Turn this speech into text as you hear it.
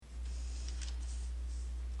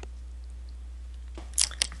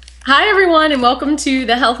Hi, everyone, and welcome to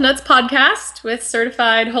the Health Nuts podcast with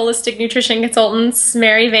certified holistic nutrition consultants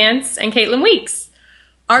Mary Vance and Caitlin Weeks.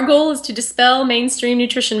 Our goal is to dispel mainstream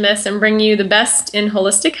nutrition myths and bring you the best in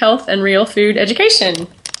holistic health and real food education.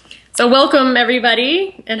 So welcome,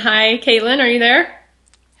 everybody. And hi, Caitlin, are you there?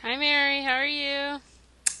 Hi, Mary. How are you?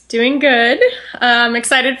 Doing good. I'm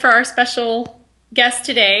excited for our special guest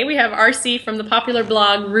today. We have RC from the popular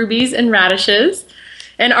blog Rubies and Radishes.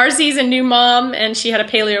 And RC is a new mom, and she had a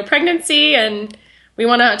paleo pregnancy, and we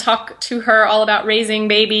want to talk to her all about raising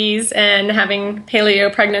babies and having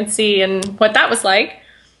paleo pregnancy and what that was like.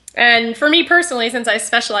 And for me personally, since I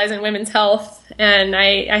specialize in women's health and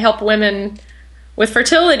I help women with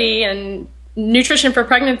fertility and nutrition for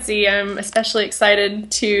pregnancy, I'm especially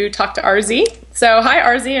excited to talk to RZ. So hi,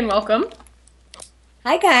 RZ, and welcome.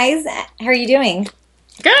 Hi guys, how are you doing?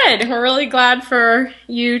 Good. We're really glad for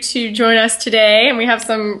you to join us today, and we have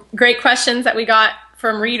some great questions that we got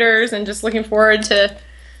from readers, and just looking forward to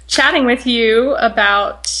chatting with you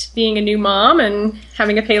about being a new mom and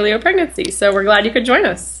having a paleo pregnancy. So we're glad you could join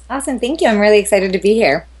us. Awesome, thank you. I'm really excited to be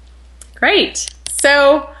here. Great.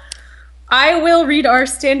 So I will read our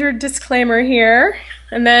standard disclaimer here,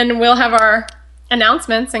 and then we'll have our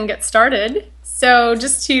announcements and get started. So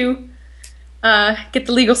just to get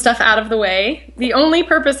the legal stuff out of the way. The only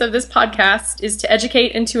purpose of this podcast is to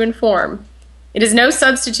educate and to inform. It is no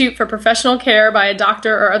substitute for professional care by a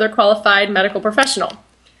doctor or other qualified medical professional.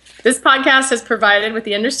 This podcast is provided with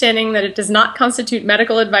the understanding that it does not constitute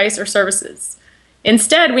medical advice or services.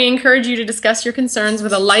 Instead, we encourage you to discuss your concerns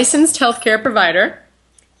with a licensed healthcare provider.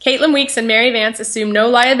 Caitlin Weeks and Mary Vance assume no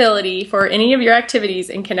liability for any of your activities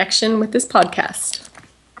in connection with this podcast.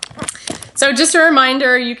 So just a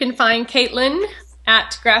reminder, you can find Caitlin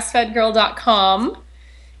at grassfedgirl.com,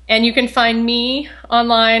 and you can find me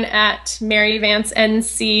online at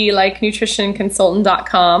maryvancenc, like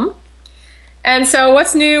nutritionconsultant.com. And so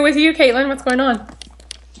what's new with you, Caitlin? What's going on?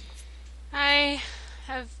 I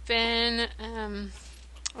have been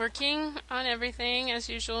working on everything as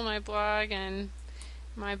usual, my blog and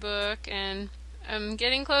my book, and I'm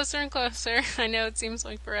getting closer and closer. I know it seems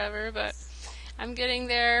like forever, but I'm getting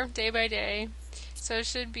there day by day, so it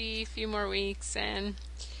should be a few more weeks. And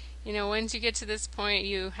you know, once you get to this point,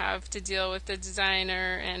 you have to deal with the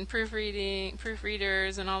designer and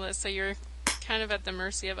proofreaders and all this, so you're kind of at the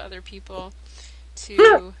mercy of other people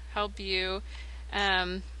to help you.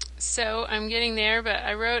 So I'm getting there, but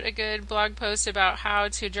I wrote a good blog post about how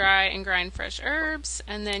to dry and grind fresh herbs,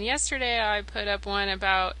 and then yesterday I put up one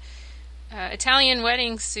about Italian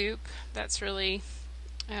wedding soup. That's really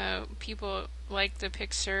people like the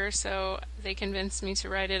picture, so they convinced me to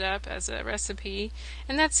write it up as a recipe,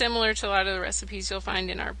 and that's similar to a lot of the recipes you'll find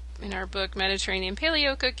in our book, Mediterranean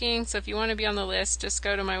Paleo Cooking. So if you want to be on the list, just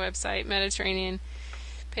go to my website, Mediterranean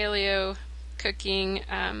Paleo Cooking,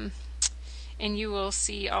 and you will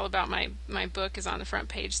see all about my book is on the front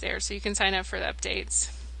page there, so you can sign up for the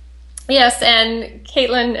updates. Yes, and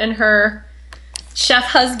Caitlin and her chef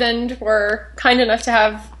husband were kind enough to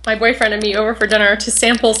have my boyfriend and me over for dinner to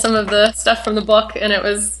sample some of the stuff from the book, and it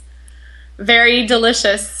was very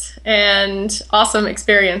delicious and awesome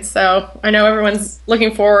experience. So I know everyone's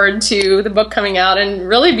looking forward to the book coming out, and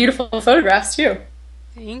really beautiful photographs too.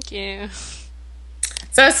 Thank you.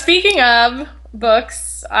 So speaking of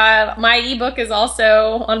books, my ebook is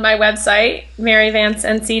also on my website,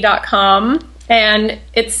 maryvancenc.com, and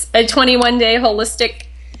it's a 21-day holistic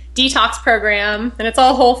detox program, and it's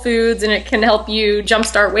all whole foods, and it can help you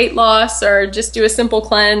jumpstart weight loss or just do a simple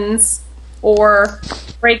cleanse or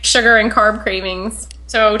break sugar and carb cravings.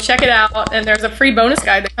 So check it out, and there's a free bonus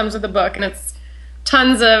guide that comes with the book, and it's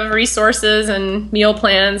tons of resources and meal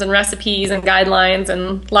plans and recipes and guidelines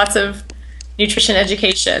and lots of nutrition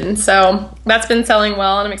education. So that's been selling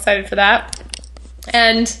well, and I'm excited for that.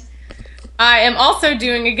 And I am also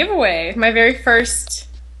doing a giveaway, my very first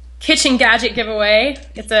kitchen gadget giveaway.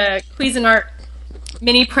 It's a Cuisinart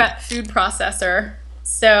mini prep food processor.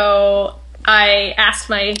 So I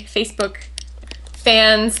asked my Facebook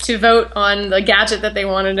fans to vote on the gadget that they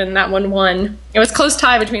wanted, and that one won. It was close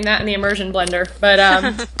tie between that and the immersion blender, but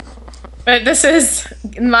but this is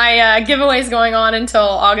my giveaway is going on until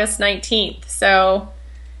August 19th. So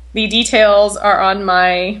the details are on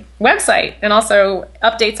my website, and also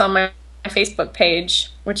updates on my Facebook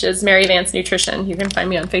page, which is Mary Vance Nutrition. You can find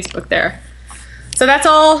me on Facebook there. So that's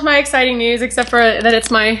all my exciting news, except for that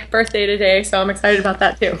it's my birthday today, so I'm excited about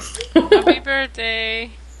that too. Happy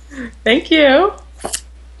birthday. Thank you.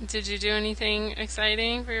 Did you do anything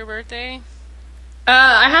exciting for your birthday?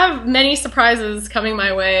 I have many surprises coming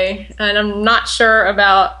my way, and I'm not sure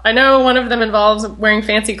about. I know one of them involves wearing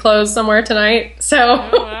fancy clothes somewhere tonight. So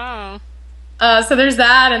Oh, wow. So there's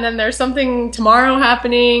that, and then there's something tomorrow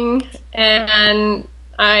happening, and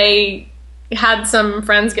I had some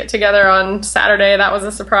friends get together on Saturday. That was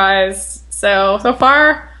a surprise. So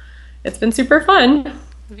far, it's been super fun.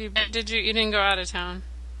 You didn't go out of town?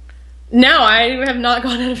 No, I have not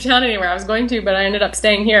gone out of town anywhere. I was going to, but I ended up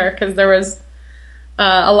staying here because there was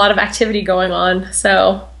a lot of activity going on.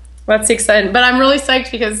 So that's exciting. But I'm really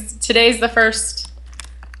psyched because today's the first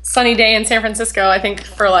sunny day in San Francisco, I think,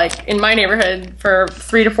 for like in my neighborhood for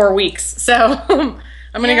 3 to 4 weeks. So I'm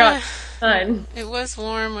gonna go outside. It was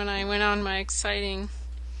warm when I went on my exciting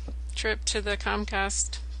trip to the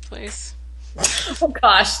Comcast place. Oh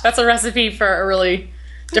gosh, that's a recipe for a really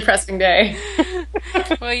depressing day.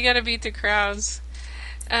 Well, you got to beat the crowds.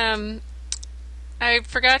 I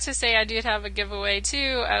forgot to say I did have a giveaway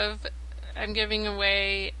too. I'm giving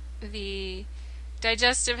away the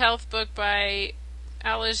digestive health book by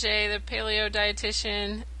Aliger, the paleo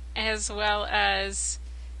dietitian, as well as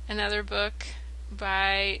another book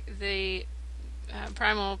by the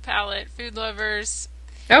Primal Palate Food Lovers.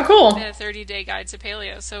 Oh, cool. The 30-day guide to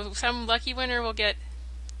paleo. So some lucky winner will get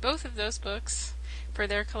both of those books for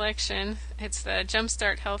their collection. It's the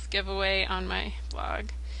Jumpstart Health giveaway on my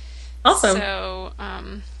blog. Awesome. So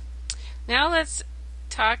now let's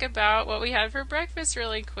talk about what we had for breakfast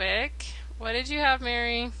really quick. What did you have,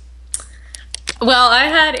 Mary? Well, I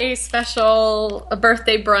had a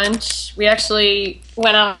birthday brunch. We actually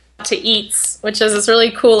went out to Eats, which is this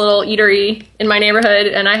really cool little eatery in my neighborhood,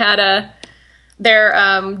 and I had their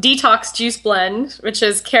detox juice blend, which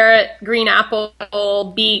is carrot, green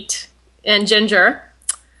apple, beet, and ginger.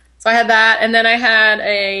 So I had that, and then I had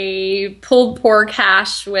a pulled pork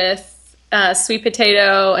hash with sweet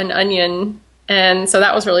potato and onion, and so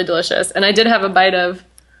that was really delicious. And I did have a bite of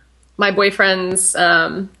my boyfriend's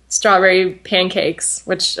strawberry pancakes,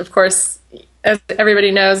 which, of course, as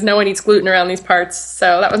everybody knows, no one eats gluten around these parts.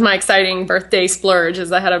 So that was my exciting birthday splurge,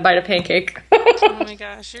 as I had a bite of pancake. Oh my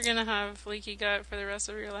gosh, you're going to have leaky gut for the rest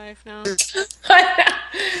of your life now.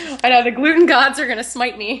 I know, the gluten gods are going to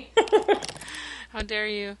smite me. How dare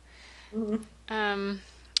you? Mm-hmm.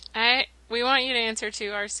 We want you to answer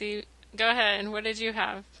too, RC. Go ahead. What did you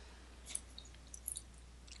have?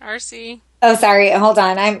 RC? Oh, sorry. Hold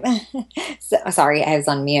on. I'm sorry. I was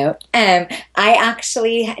on mute. I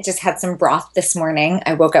actually just had some broth this morning.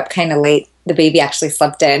 I woke up kind of late. The baby actually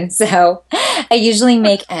slept in. So I usually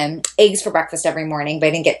make eggs for breakfast every morning, but I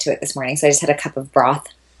didn't get to it this morning. So I just had a cup of broth.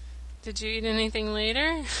 Did you eat anything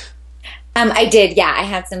later? I did. Yeah. I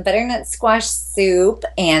had some butternut squash soup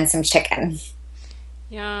and some chicken.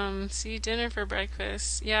 Yum. See, dinner for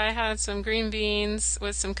breakfast. Yeah, I had some green beans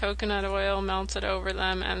with some coconut oil melted over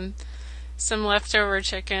them and some leftover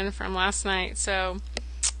chicken from last night. So,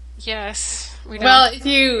 yes. Well, if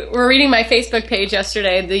you were reading my Facebook page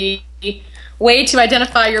yesterday, the way to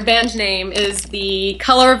identify your band name is the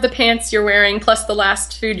color of the pants you're wearing plus the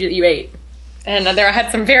last food that you ate. And I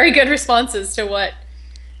had some very good responses to what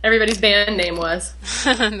everybody's band name was.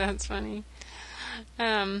 That's funny.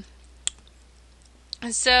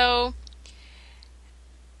 So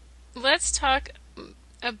let's talk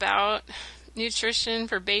about nutrition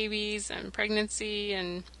for babies and pregnancy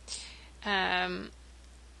and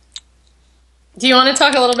do you want to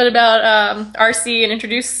talk a little bit about RC and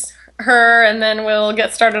introduce her, and then we'll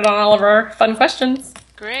get started on all of our fun questions?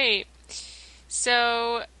 Great.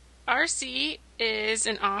 So RC is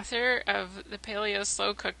an author of The Paleo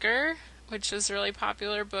Slow Cooker, which is a really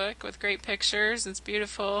popular book with great pictures. It's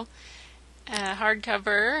beautiful.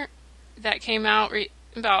 Hardcover that came out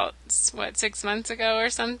about 6 months ago or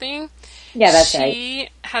something. Yeah, that's right. She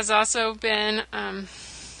has also been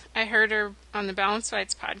I heard her on the Balanced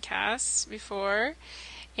Bites podcast before,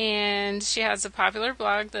 and she has a popular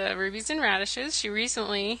blog, the Rubies and Radishes. She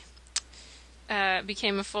recently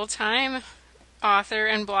became a full-time author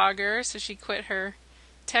and blogger, so she quit her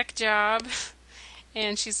tech job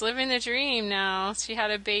and she's living the dream now. She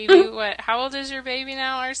had a baby. How old is your baby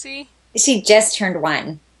now, RC? She just turned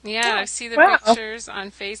 1. Yeah, I see the pictures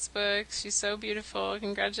on Facebook. She's so beautiful.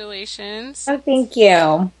 Congratulations. Oh, thank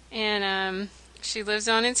you. And she lives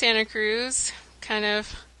on in Santa Cruz, kind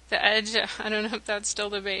of the edge. I don't know if that's still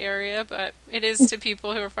the Bay Area, but it is to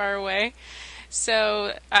people who are far away.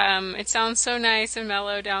 So it sounds so nice and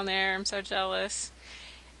mellow down there. I'm so jealous.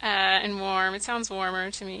 And warm. It sounds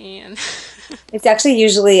warmer to me. And it's actually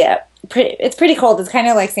usually it's pretty cold. It's kind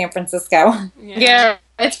of like San Francisco. Yeah,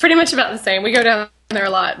 it's pretty much about the same. We go down there a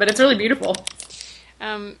lot, but it's really beautiful.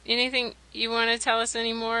 Anything you want to tell us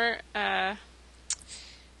anymore?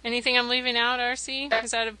 Anything I'm leaving out, RC?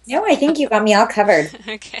 Is that No, I think you got me all covered.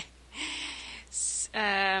 Okay.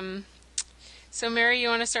 So, Mary, you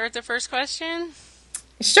want to start with the first question?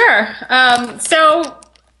 Sure.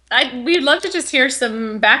 We'd love to just hear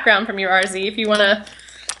some background from you, RZ. If you want to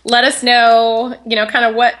let us know, kind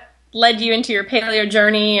of what led you into your paleo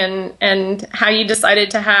journey and how you decided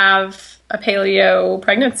to have a paleo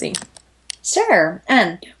pregnancy. Sure.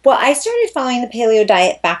 Well, I started following the paleo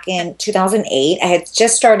diet back in 2008. I had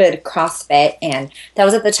just started CrossFit, and that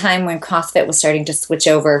was at the time when CrossFit was starting to switch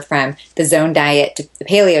over from the zone diet to the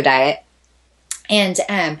paleo diet. And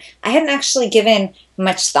I hadn't actually given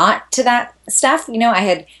much thought to that stuff. I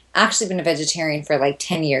had actually been a vegetarian for like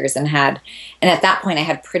 10 years and at that point I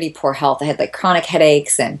had pretty poor health. I had like chronic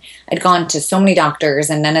headaches, and I'd gone to so many doctors,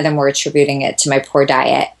 and none of them were attributing it to my poor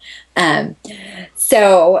diet.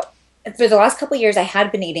 So for the last couple of years, I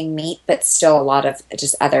had been eating meat, but still a lot of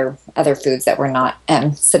just other foods that were not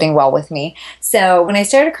sitting well with me. So when I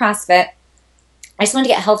started CrossFit, I just wanted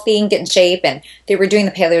to get healthy and get in shape, and they were doing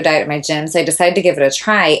the paleo diet at my gym, so I decided to give it a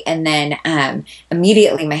try, and then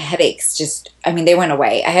immediately my headaches they went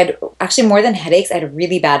away. I had actually more than headaches, I had a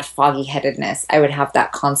really bad foggy headedness. I would have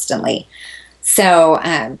that constantly. So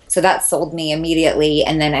that sold me immediately,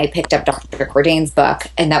 and then I picked up Dr. Cordain's book,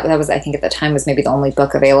 and that was, I think at the time, was maybe the only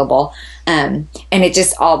book available, and it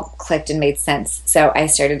just all clicked and made sense. So I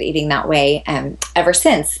started eating that way ever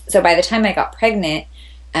since. So by the time I got pregnant,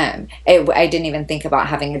 I didn't even think about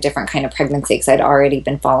having a different kind of pregnancy because I'd already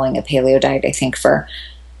been following a paleo diet, I think, for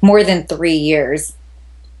more than 3 years.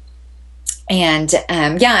 And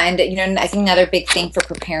I think another big thing for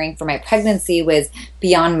preparing for my pregnancy was,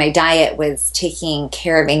 beyond my diet, was taking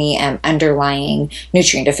care of any underlying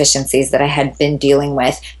nutrient deficiencies that I had been dealing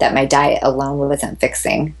with that my diet alone wasn't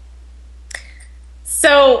fixing.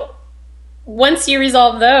 So once you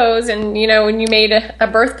resolve those and, when you made a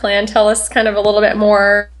birth plan, tell us kind of a little bit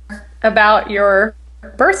more about your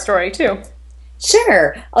birth story too.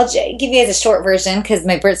 Sure. I'll give you guys a short version because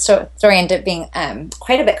my birth story ended up being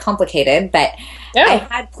quite a bit complicated, but yeah. I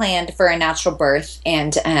had planned for a natural birth,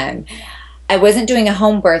 and I wasn't doing a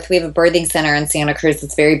home birth. We have a birthing center in Santa Cruz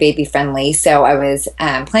that's very baby friendly. So I was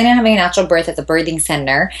planning on having a natural birth at the birthing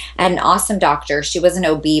center. I had an awesome doctor. She was an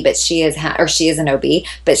OB, but she is an OB,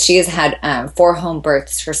 but she has had 4 home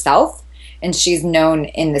births herself. And she's known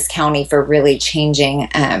in this county for really changing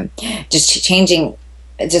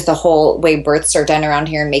just the whole way births are done around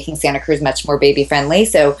here and making Santa Cruz much more baby friendly.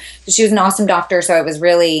 So she was an awesome doctor. So it was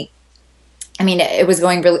really, it was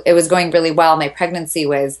going really well. My pregnancy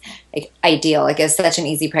was like ideal. Like, it was such an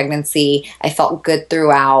easy pregnancy. I felt good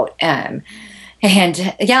throughout. So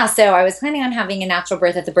I was planning on having a natural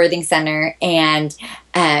birth at the birthing center, and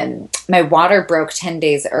my water broke 10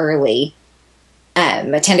 days early,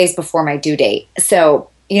 10 days before my due date. So,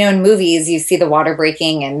 in movies, you see the water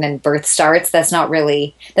breaking and then birth starts. That's not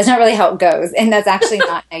really how it goes. And that's actually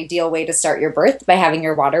not an ideal way to start your birth, by having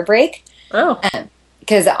your water break. Oh.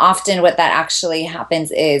 Because often what that actually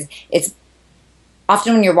happens is, it's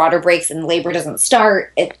often when your water breaks and labor doesn't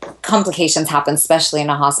start, complications happen, especially in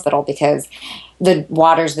a hospital, because the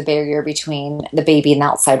water's the barrier between the baby and the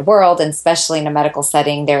outside world, and especially in a medical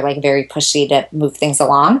setting, they're like very pushy to move things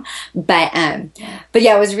along. But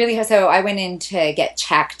yeah, it was really, so I went in to get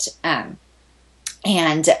checked,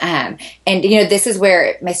 and this is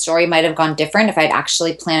where my story might have gone different if I'd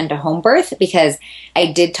actually planned a home birth, because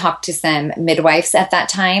I did talk to some midwives at that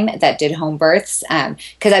time that did home births.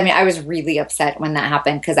 Because I was really upset when that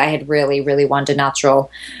happened, because I had really, really wanted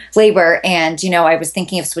natural labor, and I was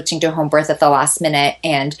thinking of switching to a home birth at the last minute.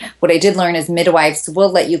 And what I did learn is midwives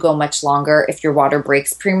will let you go much longer if your water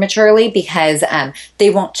breaks prematurely, because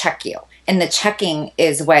they won't check you, and the checking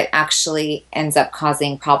is what actually ends up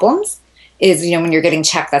causing problems. Is, when you're getting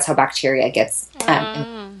checked, that's how bacteria gets. But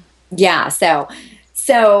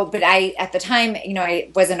I, at the time, I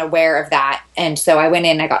wasn't aware of that. And so I went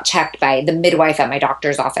in, I got checked by the midwife at my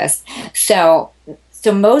doctor's office. So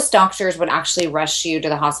most doctors would actually rush you to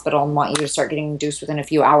the hospital and want you to start getting induced within a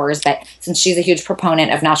few hours. But since she's a huge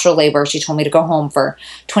proponent of natural labor, she told me to go home for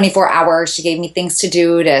 24 hours. She gave me things to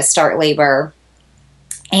do to start labor.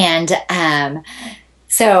 And,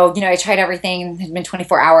 so, I tried everything. It had been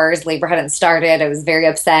 24 hours. Labor hadn't started. I was very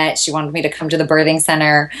upset. She wanted me to come to the birthing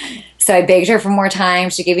center. So I begged her for more time.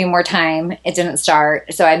 She gave me more time. It didn't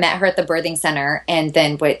start. So I met her at the birthing center. And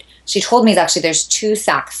then what she told me is, actually there's 2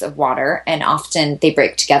 sacks of water, and often they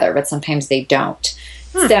break together, but sometimes they don't.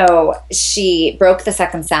 So she broke the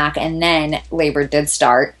second sack, and then labor did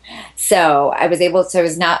start. So I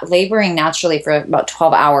was not laboring naturally for about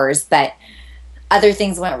 12 hours, but other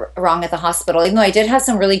things went wrong at the hospital. Even though I did have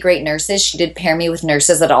some really great nurses, she did pair me with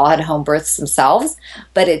nurses that all had home births themselves,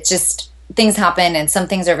 but it just things happen, and some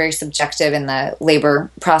things are very subjective in the labor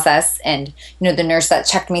process. And, the nurse that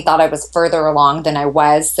checked me thought I was further along than I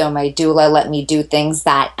was. So my doula let me do things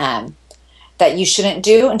that you shouldn't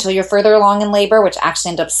do until you're further along in labor, which actually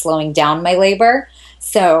ended up slowing down my labor.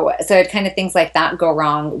 So it kind of things like that go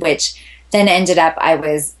wrong, which then ended up I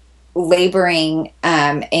was laboring,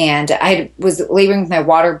 and I was laboring with my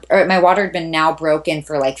water. Or my water had been now broken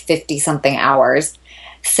for like 50 something hours.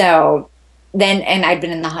 So then, and I'd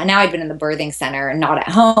been in the birthing center and not at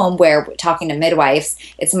home, where talking to midwives,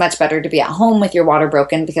 it's much better to be at home with your water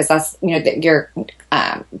broken, because that's, your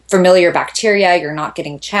familiar bacteria, you're not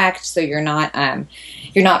getting checked. So you're not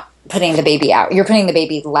putting the baby out. You're putting the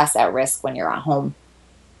baby less at risk when you're at home.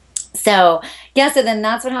 So then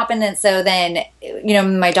that's what happened. And so then,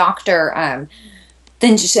 my doctor,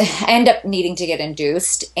 then I end up needing to get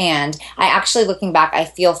induced. And I actually, looking back, I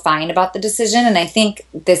feel fine about the decision. And I think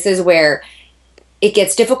this is where it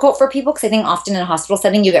gets difficult for people, because I think often in a hospital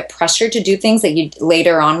setting, you get pressured to do things that you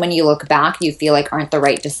later on, when you look back, you feel like aren't the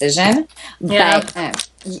right decision. Yeah.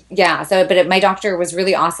 But my doctor was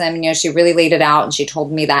really awesome. She really laid it out, and she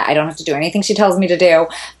told me that I don't have to do anything she tells me to do.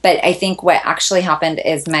 But I think what actually happened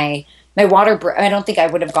is my water, I don't think I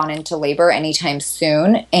would have gone into labor anytime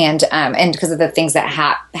soon. And because of the things that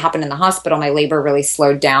happened in the hospital, my labor really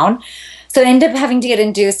slowed down. So I ended up having to get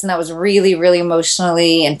induced, and that was really, really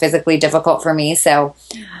emotionally and physically difficult for me. So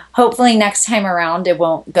hopefully next time around it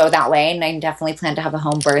won't go that way. And I definitely plan to have a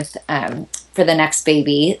home birth for the next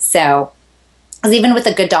baby. So, because even with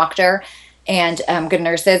a good doctor and good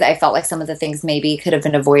nurses, I felt like some of the things maybe could have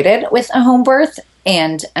been avoided with a home birth.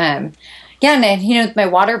 And and then, my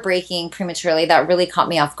water breaking prematurely, that really caught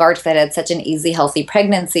me off guard, because I had such an easy, healthy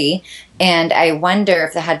pregnancy. And I wonder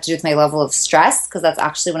if that had to do with my level of stress, because that's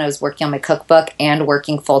actually when I was working on my cookbook and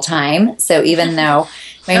working full time. So even though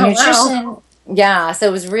my nutrition, so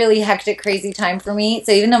it was really hectic, crazy time for me.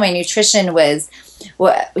 So even though my nutrition was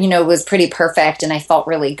pretty perfect and I felt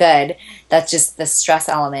really good, that's just the stress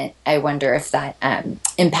element. I wonder if that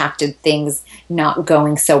impacted things not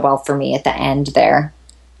going so well for me at the end there.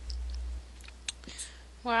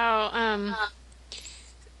 Wow.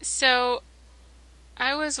 So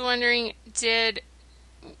I was wondering,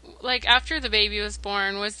 after the baby was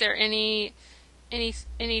born, was there any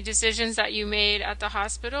decisions that you made at the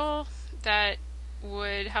hospital that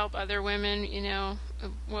would help other women?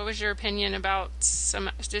 What was your opinion about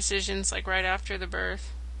some decisions right after the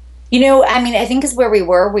birth? I think is where we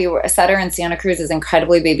were, Sutter in Santa Cruz is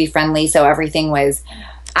incredibly baby friendly. So everything was,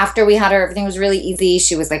 after we had her, everything was really easy.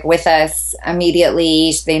 She was with us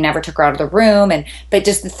immediately. They never took her out of the room, but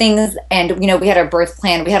just the things, and we had our birth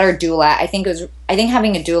plan. We had our doula. I think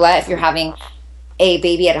having a doula, if you're having a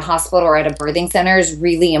baby at a hospital or at a birthing center, is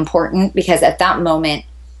really important, because at that moment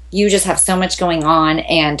you just have so much going on,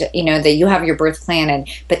 and that you have your birth plan,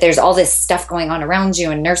 but there's all this stuff going on around you,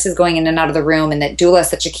 and nurses going in and out of the room, and that doula is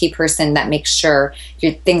such a key person that makes sure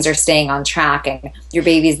your things are staying on track and your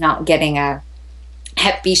baby's not getting a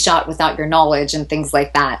Hep B shot without your knowledge and things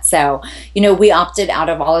like that. So, we opted out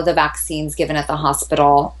of all of the vaccines given at the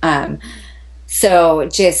hospital. So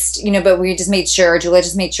just, but we just made sure, Julia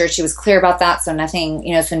just made sure she was clear about that. So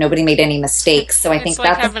nothing, so nobody made any mistakes. So I think that's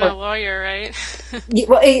like having a lawyer, right?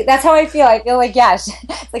 Well, that's how I feel. I feel like, yeah, it's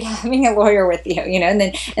like having a lawyer with you, and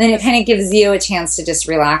then it kind of gives you a chance to just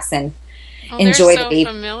relax and enjoy the baby. They're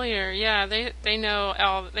so familiar. Yeah. They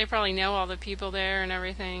know they probably know all the people there and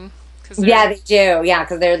everything. Yeah, they do. Yeah,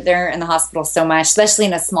 because they're in the hospital so much, especially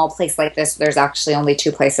in a small place like this. There's actually only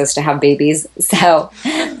 2 places to have babies. So,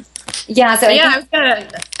 yeah. I was going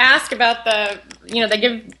to ask about they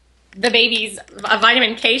give the babies a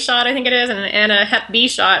vitamin K shot, I think it is, and a Hep B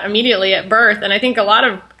shot immediately at birth. And I think a lot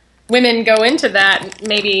of women go into that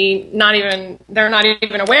maybe they're not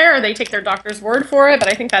even aware, or they take their doctor's word for it.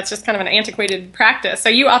 But I think that's just kind of an antiquated practice. So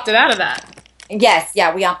you opted out of that. Yes.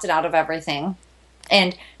 Yeah, we opted out of everything.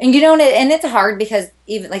 And it's hard because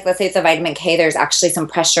even let's say it's a vitamin K, there's actually some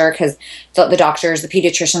pressure because the doctors, the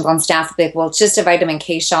pediatricians on staff will be like, well, it's just a vitamin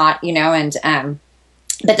K shot,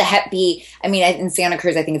 but the Hep B, in Santa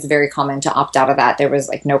Cruz, I think it's very common to opt out of that. There was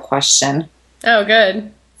no question. Oh,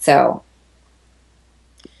 good. So.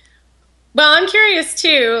 Well, I'm curious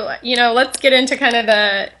too, let's get into kind of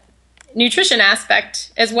the nutrition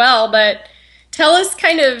aspect as well, but tell us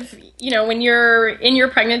kind of, when you're in your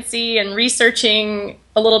pregnancy and researching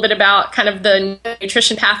a little bit about kind of the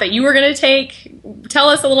nutrition path that you were going to take, tell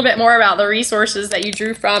us a little bit more about the resources that you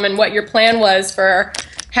drew from and what your plan was for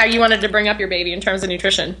how you wanted to bring up your baby in terms of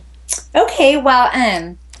nutrition. Okay, well,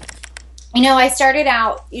 I started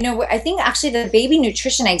out, I think actually the baby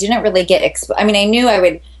nutrition, I didn't really get, I knew I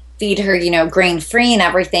would feed her, grain free and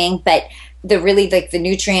everything. But the really like the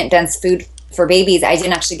nutrient dense food for babies, I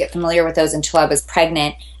didn't actually get familiar with those until I was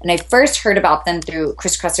pregnant. And I first heard about them through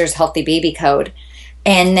Chris Kresser's Healthy Baby Code.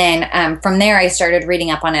 And then from there, I started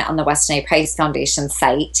reading up on it on the Weston A. Price Foundation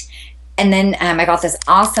site. And then I got this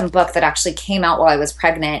awesome book that actually came out while I was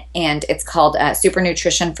pregnant, and it's called Super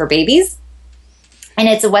Nutrition for Babies. And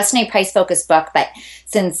it's a Weston A. Price focused book, but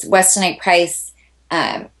since Weston A. Price,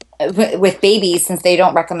 with babies, since they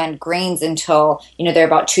don't recommend grains until, they're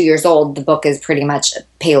about 2 years old, the book is pretty much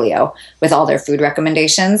paleo with all their food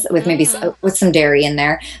recommendations with maybe with some dairy in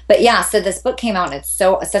there. But yeah, so this book came out and it's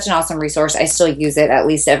such an awesome resource. I still use it at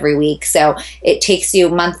least every week. So it takes you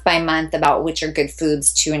month by month about which are good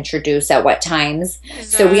foods to introduce at what times.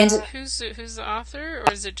 Who's the author,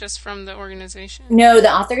 or is it just from the organization? No,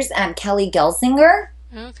 the author's Kelly Gelsinger.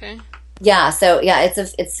 Okay. Yeah, so yeah, it's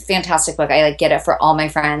a fantastic book. I get it for all my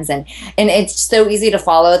friends, and it's so easy to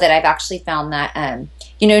follow that I've actually found that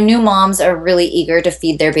new moms are really eager to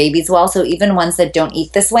feed their babies well. So even ones that don't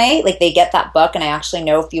eat this way, like they get that book, and I actually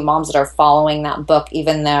know a few moms that are following that book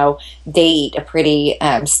even though they eat a pretty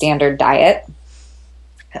standard diet.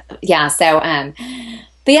 Yeah, so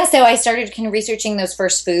I started kind of researching those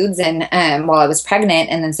first foods and while I was pregnant,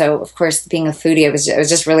 and then so of course being a foodie, I was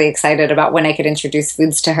just really excited about when I could introduce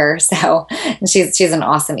foods to her. So and she's an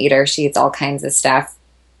awesome eater. She eats all kinds of stuff.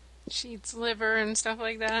 She eats liver and stuff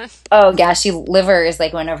like that. Oh yeah, liver is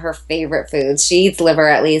like one of her favorite foods. She eats liver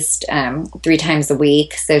at least 3 times a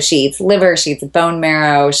week. So she eats liver, she eats bone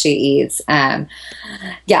marrow, she eats egg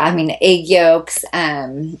yolks,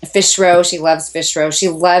 fish roe. She loves fish roe. She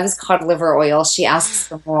loves cod liver oil. She asks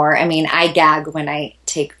for more. I mean, I gag when I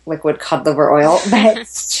take liquid cod liver oil, but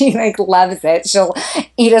she loves it. She'll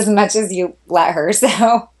eat as much as you let her.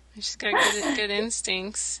 So she's got good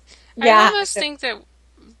instincts. Yeah. I almost think that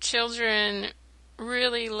children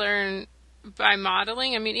really learn by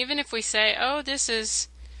modeling. I mean, even if we say, "Oh, this is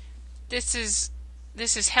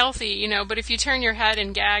healthy," but if you turn your head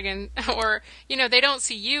and gag or they don't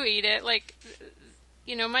see you eat it,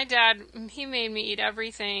 my dad, he made me eat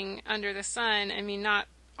everything under the sun. I mean, not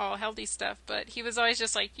all healthy stuff, but he was always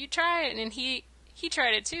just like, "You try it," and he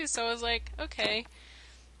tried it too. So I was like, okay,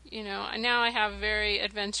 now I have very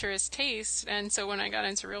adventurous taste, and so when I got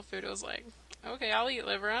into real food, it was like, okay, I'll eat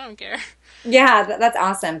liver. I don't care. Yeah, that's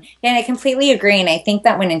awesome. Yeah, and I completely agree. And I think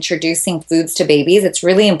that when introducing foods to babies, it's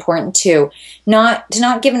really important to not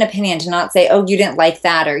give an opinion, to not say, "Oh, you didn't like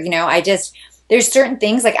that," or there's certain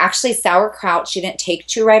things like actually sauerkraut she didn't take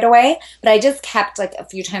to right away, but I just kept a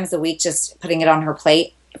few times a week just putting it on her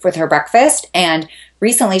plate with her breakfast. And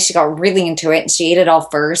recently she got really into it and she ate it all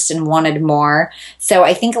first and wanted more. So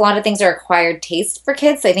I think a lot of things are acquired taste for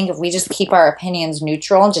kids. So I think if we just keep our opinions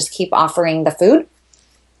neutral and just keep offering the food,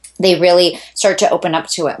 they really start to open up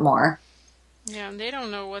to it more. Yeah, they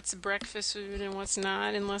don't know what's breakfast food and what's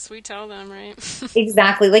not unless we tell them, right?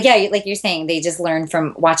 Exactly. Like you're saying, they just learn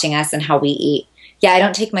from watching us and how we eat. Yeah, I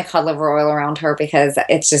don't take my cod liver oil around her because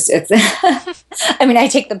it's I mean, I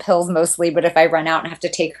take the pills mostly, but if I run out and have to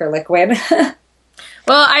take her liquid.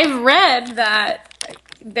 Well, I've read that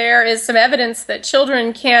there is some evidence that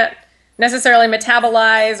children can't necessarily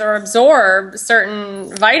metabolize or absorb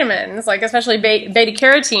certain vitamins, like especially beta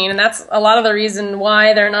carotene, and that's a lot of the reason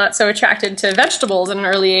why they're not so attracted to vegetables at an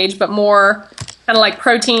early age, but more kind of like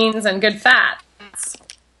proteins and good fats.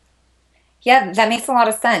 Yeah, that makes a lot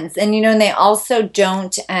of sense. And and they also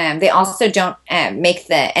don't make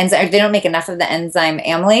the enzyme, they don't make enough of the enzyme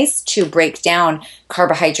amylase to break down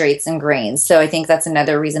carbohydrates and grains. So I think that's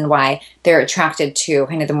another reason why they're attracted to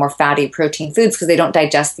kind of the more fatty protein foods, because they don't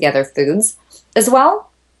digest the other foods as well.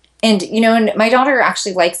 And and my daughter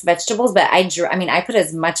actually likes vegetables, but I put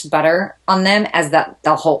as much butter on them as that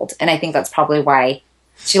they'll hold. And I think that's probably why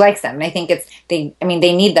she likes them. And I think they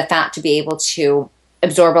need the fat to be able to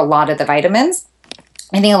absorb a lot of the vitamins.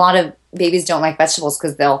 I think a lot of babies don't like vegetables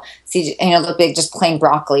because they'll see, look like just plain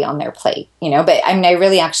broccoli on their plate, but I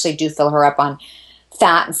really actually do fill her up on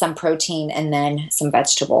fat and some protein and then some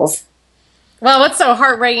vegetables. Well, what's so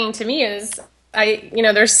heartbreaking to me is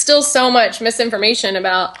there's still so much misinformation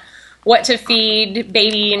about what to feed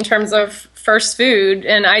baby in terms of first food.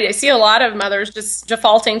 And I see a lot of mothers just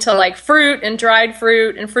defaulting to fruit and dried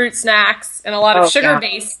fruit and fruit snacks and a lot of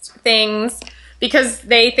sugar-based things, because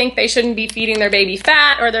they think they shouldn't be feeding their baby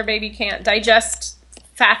fat, or their baby can't digest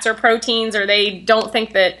fats or proteins, or they don't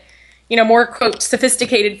think that, more, quote,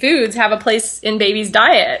 sophisticated foods have a place in baby's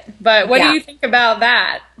diet. But what do you think about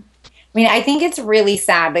that? I mean, I think it's really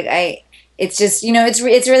sad. it's just, it's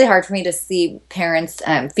really hard for me to see parents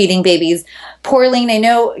feeding babies poorly. And I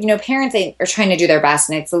know, parents are trying to do their best,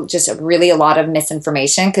 and it's just really a lot of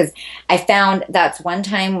misinformation, because I found that's one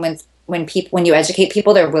time when you educate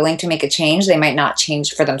people, they're willing to make a change. They might not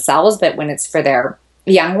change for themselves, but when it's for their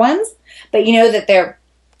young ones, but that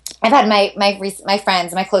I've had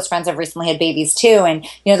my close friends have recently had babies too. And,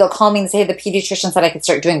 they'll call me and say, the pediatrician said I could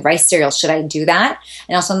start doing rice cereal. Should I do that?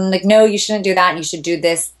 And also I'm like, no, you shouldn't do that. And you should do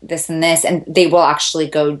this, this, and this. And they will actually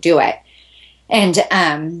go do it. And,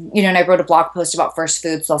 and I wrote a blog post about first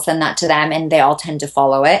foods, so I'll send that to them, and they all tend to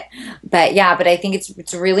follow it. But I think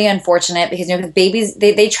it's really unfortunate because, babies,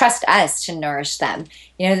 they trust us to nourish them.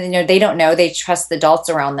 They don't know. They trust the adults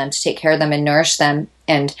around them to take care of them and nourish them.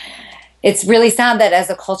 And it's really sad that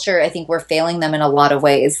as a culture, I think we're failing them in a lot of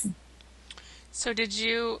ways. So did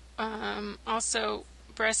you also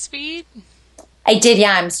breastfeed? I did,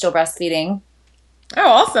 yeah. I'm still breastfeeding. Oh,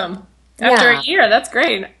 awesome. After a year, that's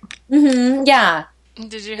great. Mm-hmm, yeah.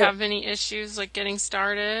 Did you have any issues like getting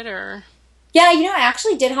started or? Yeah, I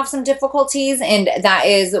actually did have some difficulties, and that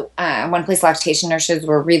is one place lactation nurses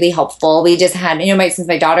were really helpful. We just had, since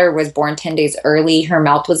my daughter was born 10 days early, her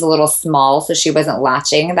mouth was a little small, so she wasn't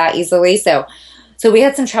latching that easily. So we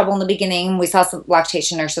had some trouble in the beginning. We saw some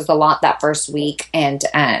lactation nurses a lot that first week, and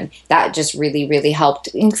that just really, really helped.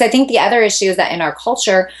 Because I think the other issue is that in our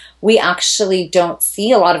culture, we actually don't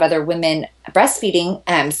see a lot of other women breastfeeding,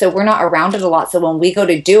 so we're not around it a lot. So when we go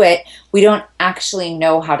to do it, we don't actually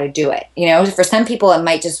know how to do it. For some people, it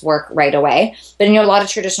might just work right away. But in a lot of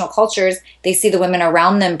traditional cultures, they see the women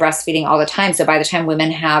around them breastfeeding all the time. So by the time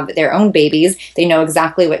women have their own babies, they know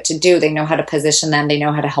exactly what to do. They know how to position them. They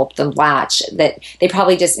know how to help them latch. That they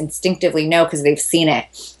probably just instinctively know because they've seen it.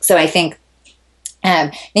 So I think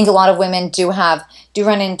a lot of women do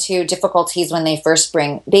run into difficulties when they first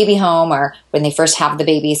bring baby home or when they first have the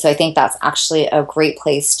baby. So I think that's actually a great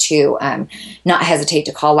place to not hesitate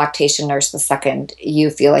to call lactation nurse the second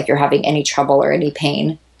you feel like you're having any trouble or any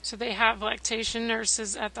pain. So they have lactation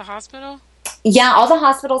nurses at the hospital? Yeah, all the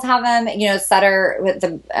hospitals have them. Sutter with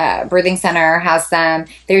the birthing center has them.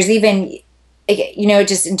 There's even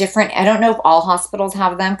just in different, I don't know if all hospitals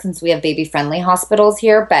have them since we have baby-friendly hospitals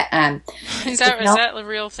here, but is that a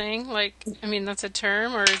real thing? Like, I mean, that's a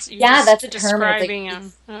term, or is that's a term. Describing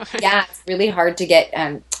them? Yeah, it's really hard to get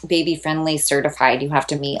baby-friendly certified. You have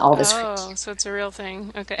to meet all this. Oh, so it's a real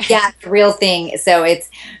thing. Okay. Yeah, it's a real thing. So it's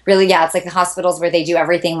really, it's like the hospitals where they do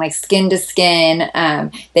everything like skin to skin.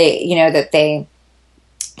 They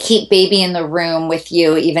keep baby in the room with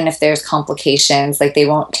you, even if there's complications. Like they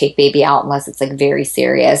won't take baby out unless it's like very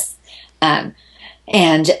serious. So,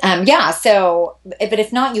 but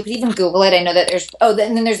if not, you could even Google it. I know that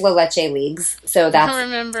and then there's La Leche Leagues. So that's. I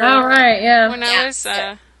remember. Oh, right. Yeah. When I was.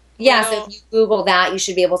 So if you Google that, you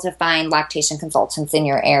should be able to find lactation consultants in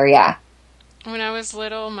your area. When I was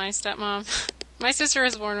little, my stepmom, my sister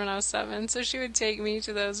was born when I was 7, so she would take me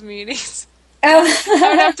to those meetings. I would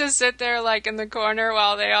have to sit there like in the corner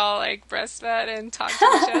while they all like breastfed and talk to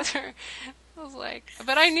each other. I was like,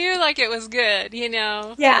 but I knew like it was good,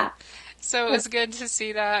 Yeah. So it was good to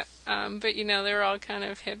see that. But they were all kind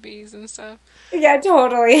of hippies and stuff. Yeah,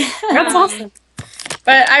 totally. That's awesome.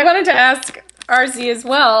 But I wanted to ask RZ as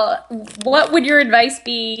well, what would your advice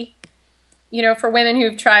be, for women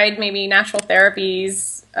who've tried maybe natural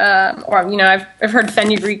therapies, or I've heard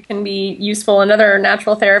fenugreek can be useful in other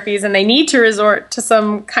natural therapies, and they need to resort to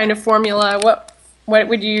some kind of formula. What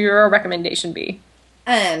would your recommendation be?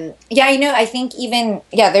 I think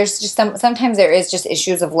there's just sometimes there is just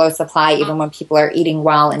issues of low supply, even when people are eating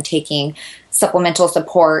well and taking supplemental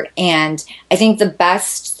support. And I think the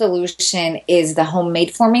best solution is the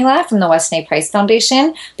homemade formula from the Weston A. Price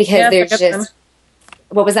Foundation, because there's just,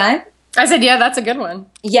 what was that? I said, yeah, that's a good one.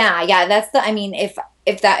 Yeah. That's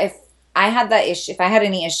if I had that issue, if I had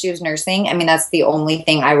any issues nursing, that's the only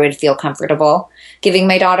thing I would feel comfortable giving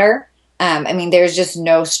my daughter. There's just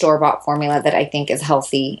no store-bought formula that I think is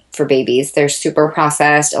healthy for babies. They're super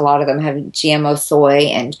processed. A lot of them have GMO soy,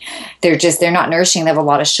 and they're not nourishing. They have a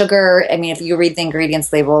lot of sugar. If you read the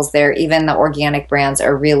ingredients labels, even the organic brands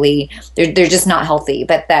are really, they're just not healthy.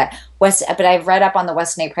 But I've read up on the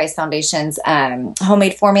Weston A. Price Foundation's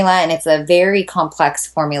homemade formula, and it's a very complex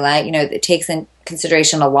formula. It takes in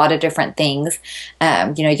consideration a lot of different things.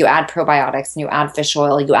 You add probiotics, and you add fish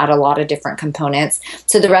oil, you add a lot of different components.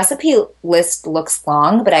 So the recipe list looks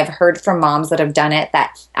long, but I've heard from moms that have done it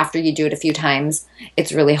that after you do it a few times,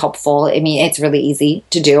 it's really helpful. It's really easy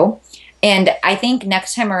to do. And I think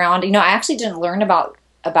next time around, I actually didn't learn about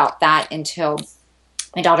that until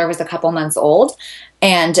My daughter was a couple months old.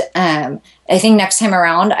 And I think next time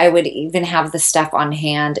around, I would even have the stuff on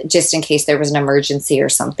hand just in case there was an emergency or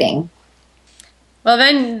something. Well,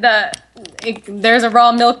 then there's a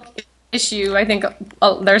raw milk issue. I think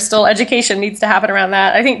there's still education needs to happen around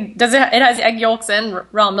that. I think it has egg yolks and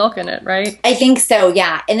raw milk in it, right? I think so,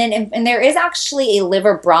 yeah. And then and there is actually a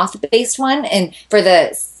liver broth based one, and for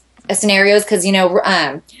the scenarios, because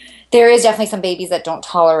there is definitely some babies that don't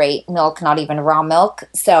tolerate milk, not even raw milk.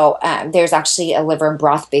 So there's actually a liver and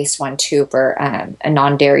broth based one too for a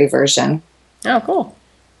non-dairy version. Oh, cool.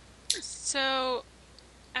 So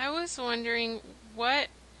I was wondering what,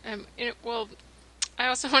 I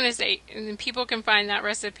also want to say, and people can find that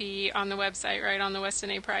recipe on the website, right, on the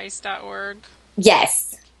WestonAPrice.org.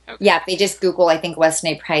 Yes. Okay. Yeah, if they just Google, I think, Weston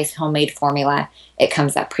A. Price homemade formula, it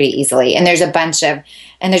comes up pretty easily. And there's a bunch of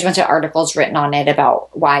articles written on it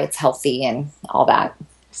about why it's healthy and all that.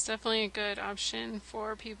 It's definitely a good option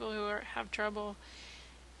for people who have trouble.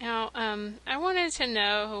 Now, I wanted to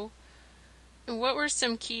know, what were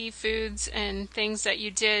some key foods and things that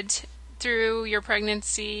you did through your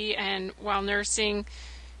pregnancy and while nursing?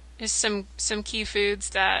 Is some key foods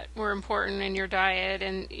that were important in your diet?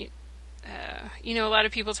 And a lot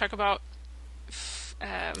of people talk about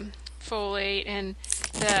folate and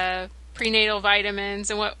the prenatal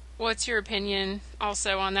vitamins, and what's your opinion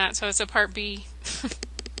also on that? So it's a part B.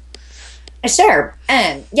 Sure.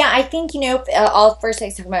 Yeah, I think, I'll first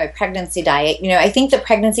talk about my pregnancy diet. I think the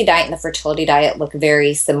pregnancy diet and the fertility diet look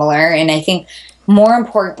very similar. And I think more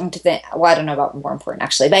important than, well, I don't know about more important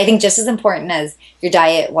actually, but I think just as important as your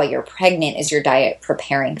diet while you're pregnant is your diet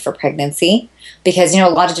preparing for pregnancy. Because, a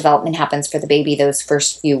lot of development happens for the baby those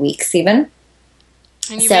first few weeks even.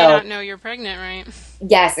 And you may not know you're pregnant, right?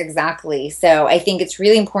 Yes, exactly. So I think it's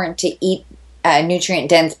really important to eat a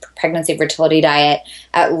nutrient-dense pregnancy fertility diet,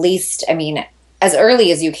 at least, as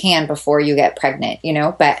early as you can before you get pregnant,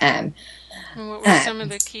 but... And what were some of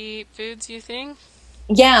the key foods, you think?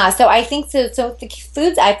 Yeah, so I think so the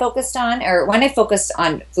foods I focused on, or when I focused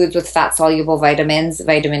on foods with fat-soluble vitamins,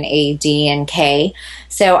 vitamin A, D, and K.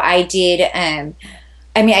 So I did...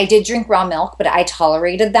 I did drink raw milk, but I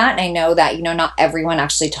tolerated that. And I know that, not everyone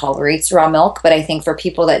actually tolerates raw milk, but I think for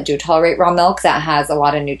people that do tolerate raw milk, that has a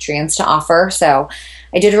lot of nutrients to offer. So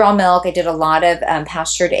I did raw milk. I did a lot of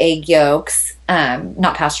pastured egg yolks,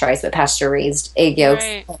 not pasteurized, but pasture-raised egg yolks.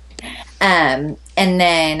 Right. And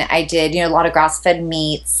then I did, a lot of grass-fed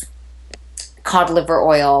meats, cod liver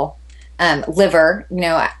oil, liver,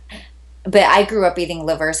 but I grew up eating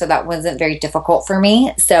liver, so that wasn't very difficult for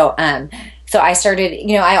me. So I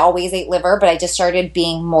started, I always ate liver, but I just started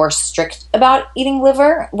being more strict about eating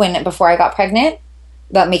liver before I got pregnant,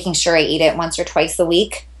 about making sure I eat it once or twice a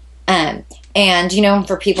week. And,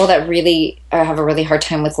 for people that really have a really hard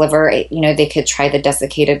time with liver, they could try the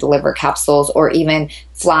desiccated liver capsules, or even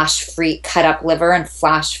cut up liver and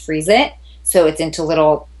flash freeze it. So it's into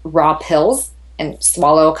little raw pills, and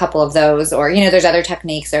swallow a couple of those, or there's other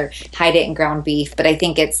techniques, or hide it in ground beef. But I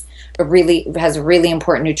think has really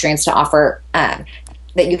important nutrients to offer that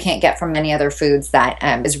you can't get from many other foods. That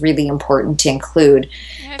is really important to include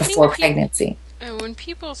before pregnancy. When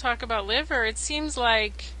people talk about liver, it seems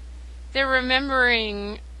like they're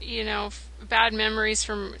remembering bad memories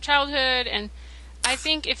from childhood, and I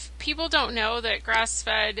think if people don't know that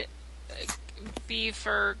grass-fed beef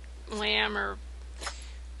or lamb or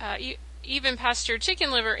even pastured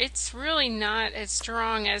chicken liver, it's really not as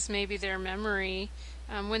strong as maybe their memory.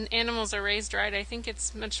 When animals are raised right, I think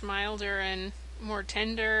it's much milder and more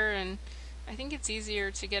tender, and I think it's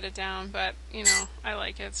easier to get it down, but, I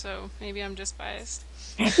like it, so maybe I'm just biased.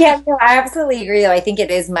 Yeah, no, I absolutely agree, though. I think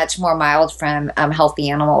it is much more mild from healthy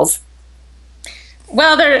animals.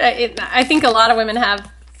 Well, I think a lot of women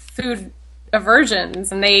have food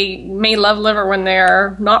aversions, and they may love liver when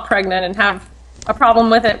they're not pregnant and have a problem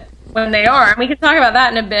with it when they are. And we can talk about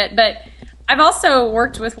that in a bit, but I've also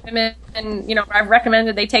worked with women, and I've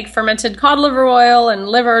recommended they take fermented cod liver oil and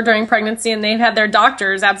liver during pregnancy, and they've had their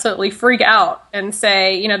doctors absolutely freak out and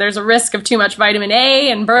say, there's a risk of too much vitamin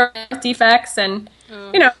A and birth defects, and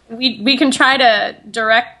we can try to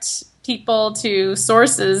direct people to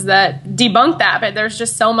sources that debunk that, but there's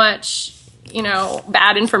just so much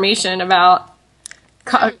bad information about.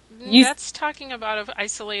 That's talking about an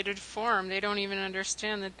isolated form. They don't even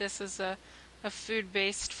understand that this is a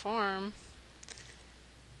food-based form.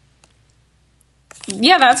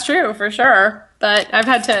 Yeah, that's true for sure. But I've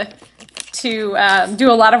had to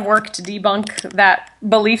do a lot of work to debunk that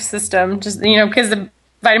belief system. Just because the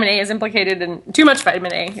vitamin A is implicated in too much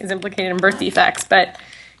vitamin A is implicated in birth defects. But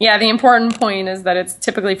yeah, the important point is that it's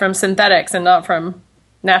typically from synthetics and not from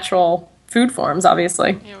natural food forms,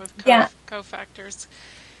 obviously. Yeah, with cofactors.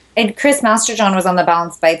 And Chris Masterjohn was on the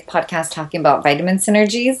Balanced Bites podcast talking about vitamin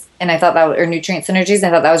synergies, and I thought that, or nutrient synergies. I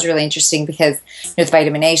thought that was really interesting because with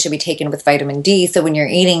vitamin A should be taken with vitamin D. So when you're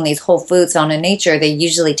eating these whole foods found in nature, they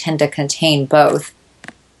usually tend to contain both.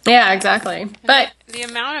 Yeah, exactly. But the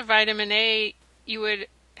amount of vitamin A the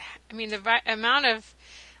amount of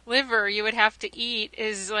liver you would have to eat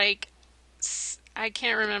is like, I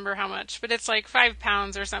can't remember how much, but it's like 5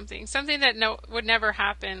 pounds or something that would never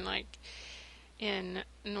happen like in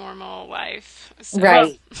normal life. So.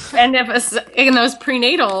 Right. And in those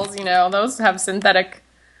prenatals, those have synthetic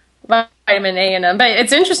vitamin A in them. But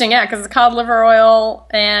it's interesting, yeah, because cod liver oil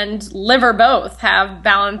and liver both have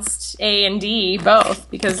balanced A and D both,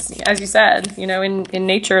 because as you said, in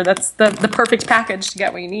nature, that's the perfect package to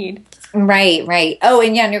get what you need. Right. Oh,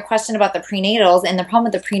 and yeah, and your question about the prenatals, and the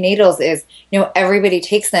problem with the prenatals is, everybody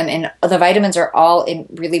takes them, and the vitamins are all in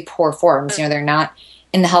really poor forms. They're not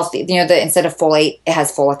in the healthy, instead of folate, it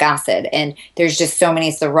has folic acid, and there's just so many,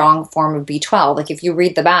 it's the wrong form of B12. Like if you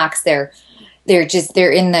read the backs, they're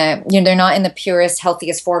in the, they're not in the purest,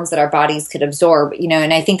 healthiest forms that our bodies could absorb,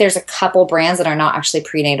 and I think there's a couple brands that are not actually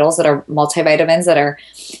prenatals, that are multivitamins that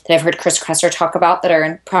I've heard Chris Kresser talk about, that are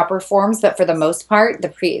in proper forms. But for the most part, the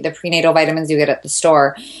prenatal vitamins you get at the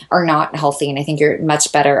store are not healthy. And I think you're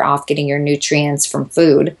much better off getting your nutrients from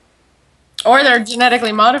food. Or they're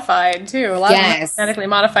genetically modified too. A lot of genetically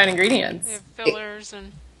modified ingredients. They have fillers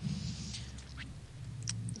and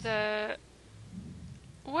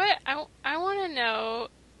what I want to know,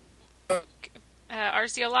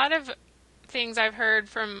 RC, a lot of things I've heard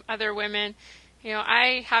from other women,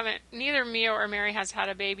 neither Mia or Mary has had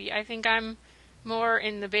a baby. I think I'm more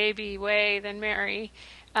in the baby way than Mary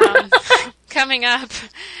coming up.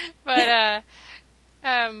 But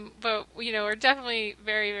we're definitely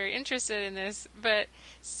very, very interested in this. But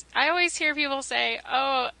I always hear people say,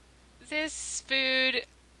 oh, this food,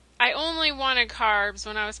 I only wanted carbs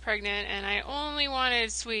when I was pregnant, and I only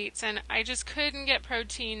wanted sweets, and I just couldn't get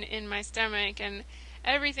protein in my stomach, and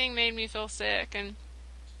everything made me feel sick. And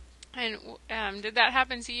did that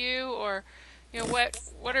happen to you? Or,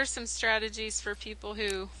 what are some strategies for people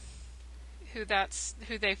who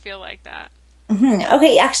they feel like that? Mm-hmm.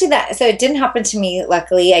 Okay, actually, so it didn't happen to me.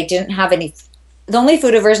 Luckily, I didn't have any. The only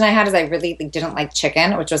food aversion I had is I really didn't like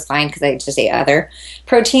chicken, which was fine because I just ate other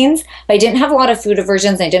proteins. But I didn't have a lot of food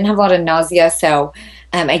aversions. And I didn't have a lot of nausea, so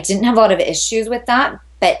I didn't have a lot of issues with that.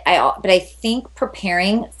 But I think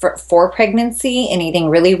preparing for pregnancy and eating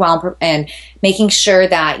really well and making sure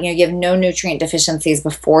that you have no nutrient deficiencies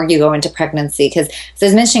before you go into pregnancy. Because as I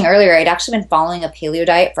was mentioning earlier, I'd actually been following a paleo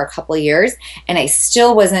diet for a couple of years, and I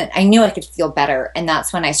still wasn't. I knew I could feel better, and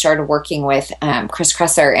that's when I started working with Chris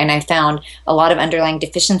Kresser, and I found a lot of underlying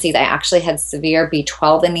deficiencies. I actually had severe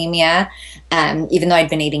B12 anemia. Even though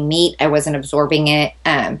I'd been eating meat, I wasn't absorbing it.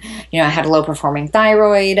 I had a low performing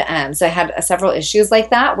thyroid. So I had several issues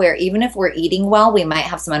like that, where even if we're eating well, we might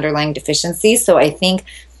have some underlying deficiencies. So I think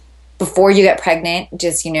before you get pregnant,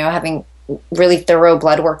 just, having really thorough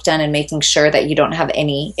blood work done and making sure that you don't have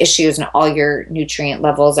any issues and all your nutrient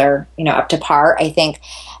levels are, up to par. I think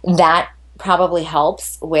that probably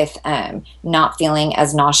helps with not feeling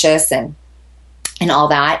as nauseous and all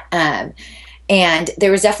that. And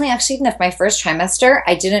there was definitely, actually, in my first trimester,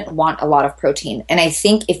 I didn't want a lot of protein. And I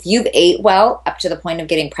think if you've ate well up to the point of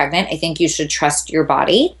getting pregnant, I think you should trust your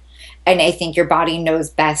body. And I think your body knows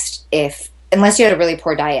best unless you had a really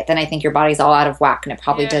poor diet, then I think your body's all out of whack, and it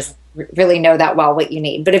probably doesn't really know that well what you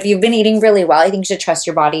need. But if you've been eating really well, I think you should trust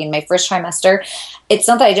your body. In my first trimester, it's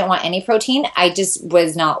not that I didn't want any protein. I just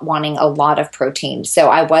was not wanting a lot of protein. So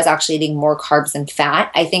I was actually eating more carbs and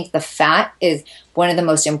fat. I think the fat is one of the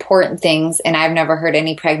most important things, and I've never heard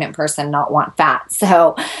any pregnant person not want fat.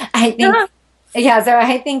 So I think, so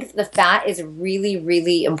I think the fat is really,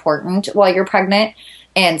 really important while you're pregnant.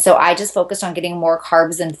 And so I just focused on getting more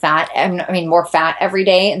carbs and fat. More fat every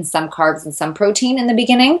day, and some carbs and some protein in the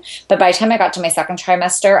beginning. But by the time I got to my second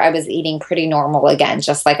trimester, I was eating pretty normal again,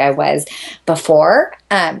 just like I was before.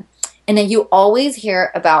 And then you always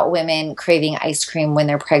hear about women craving ice cream when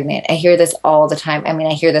they're pregnant. I hear this all the time.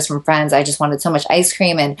 I hear this from friends. I just wanted so much ice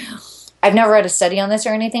cream. And I've never read a study on this or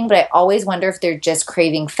anything, but I always wonder if they're just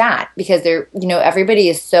craving fat, because everybody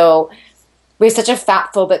is we have such a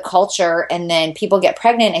fat phobic culture, and then people get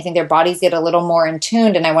pregnant. I think their bodies get a little more in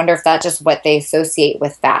tuned, and I wonder if that's just what they associate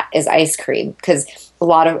with fat is ice cream, because a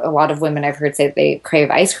lot of women I've heard say they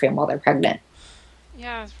crave ice cream while they're pregnant.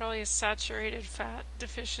 Yeah, it's probably a saturated fat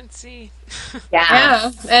deficiency.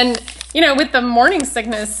 Yeah. And, with the morning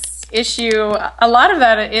sickness issue, a lot of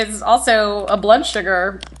that is also a blood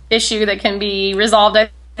sugar issue that can be resolved.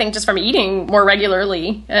 I think just from eating more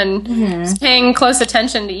regularly and just paying close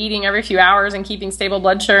attention to eating every few hours and keeping stable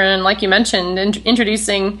blood sugar. And like you mentioned,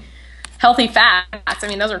 introducing healthy fats. I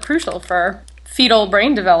mean, those are crucial for fetal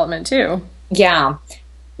brain development too. Yeah.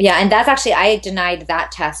 Yeah, and that's actually, I denied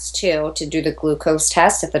that test too, to do the glucose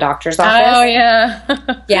test at the doctor's office. Oh,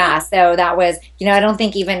 yeah. Yeah, so that was, I don't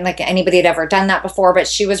think even like anybody had ever done that before, but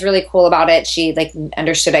she was really cool about it. She like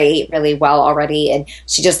understood I ate really well already, and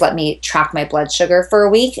she just let me track my blood sugar for a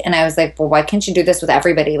week. And I was like, well, why can't you do this with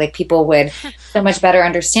everybody? Like, people would so much better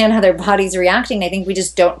understand how their body's reacting. I think we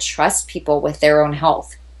just don't trust people with their own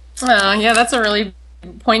health. Oh, yeah, that's a really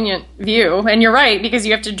poignant view. And you're right, because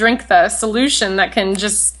you have to drink the solution that can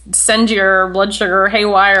just send your blood sugar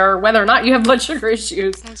haywire, whether or not you have blood sugar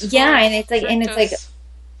issues. Yeah, and it's like,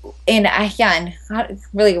 and God,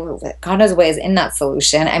 really, God knows what is in that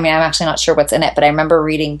solution. I mean, I'm actually not sure what's in it, but I remember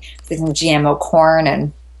reading some GMO corn,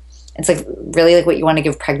 and it's like really like what you want to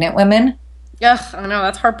give pregnant women. Yeah, I know,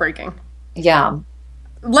 that's heartbreaking. Yeah.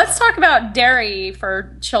 Let's talk about dairy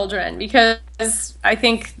for children, because I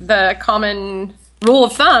think the common rule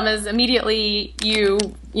of thumb is immediately you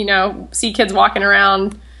see kids walking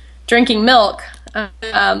around drinking milk.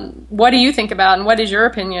 What do you think about, and what is your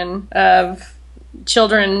opinion of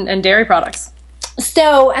children and dairy products?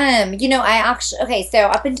 So, so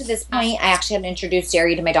up until this point, I actually hadn't introduced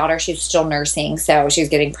dairy to my daughter. She was still nursing, so she was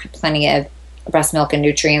getting plenty of breast milk and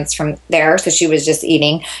nutrients from there. So she was just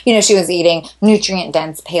eating, she was eating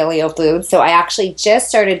nutrient-dense paleo food. So I actually just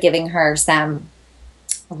started giving her some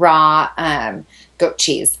raw goat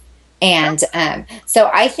cheese. And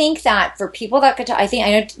so I think that for people that I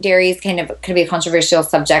know dairy is could be a controversial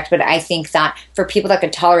subject, but I think that for people that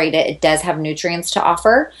could tolerate it, it does have nutrients to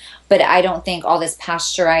offer. But I don't think all this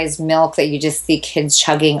pasteurized milk that you just see kids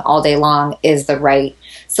chugging all day long is the right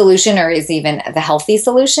solution, or is even the healthy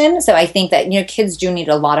solution. So I think that, kids do need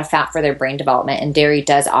a lot of fat for their brain development, and dairy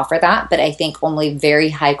does offer that, but I think only very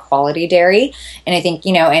high quality dairy. And I think,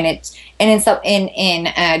 in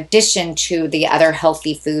addition to the other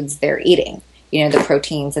healthy foods they're eating, the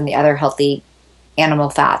proteins and the other healthy animal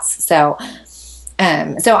fats. So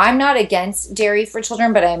I'm not against dairy for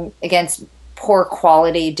children, but I'm against poor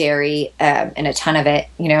quality dairy, and a ton of it,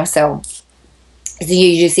 so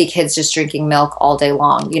you see kids just drinking milk all day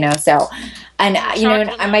long, so, and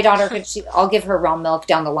my daughter I'll give her raw milk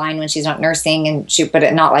down the line when she's not nursing, but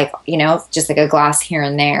it not like, just like a glass here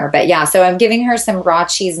and there. But yeah, so I'm giving her some raw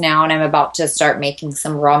cheese now, and I'm about to start making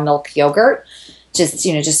some raw milk yogurt,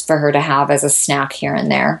 just for her to have as a snack here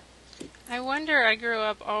and there. I wonder, I grew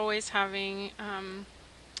up always having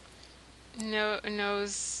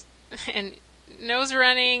nose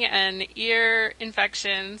running and ear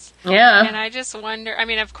infections. Yeah. And I just wonder, I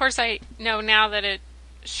mean, of course I know now that it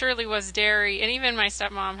surely was dairy, and even my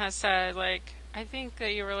stepmom has said, like, I think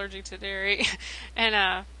that you were allergic to dairy.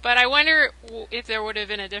 And but I wonder if there would have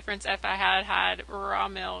been a difference if I had raw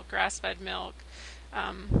milk, grass-fed milk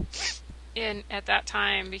at that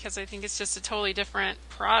time, because I think it's just a totally different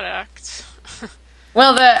product.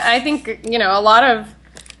 Well, I think, a lot of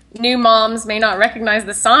new moms may not recognize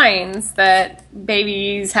the signs that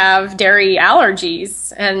babies have dairy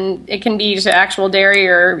allergies, and it can be to actual dairy,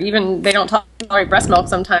 or even they don't tolerate breast milk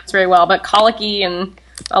sometimes very well, but colicky and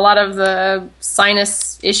a lot of the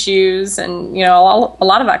sinus issues, and a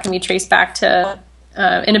lot of that can be traced back to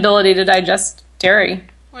inability to digest dairy.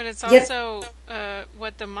 But it's also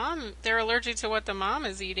they're allergic to what the mom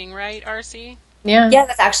is eating, right, RC? Yeah,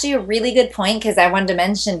 that's actually a really good point, because I wanted to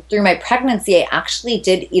mention through my pregnancy, I actually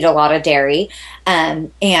did eat a lot of dairy,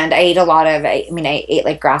 and I ate a lot of, I ate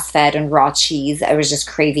like grass-fed and raw cheese. I was just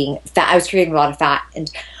craving fat. I was craving a lot of fat, and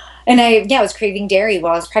I was craving dairy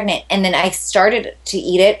while I was pregnant. And then I started to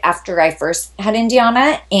eat it after I first had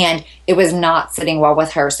Indiana, and it was not sitting well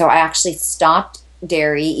with her. So I actually stopped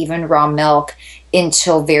dairy, even raw milk,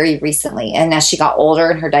 until very recently. And as she got older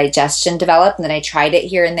and her digestion developed, and then I tried it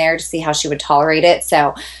here and there to see how she would tolerate it.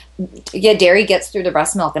 So yeah, dairy gets through the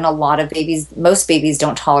breast milk, and most babies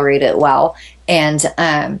don't tolerate it well. And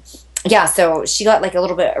so she got like a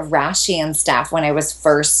little bit of rashy and stuff when I was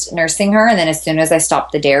first nursing her. And then as soon as I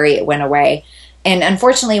stopped the dairy, it went away. And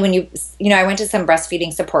unfortunately, when I went to some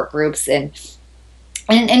breastfeeding support groups,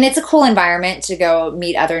 and it's a cool environment to go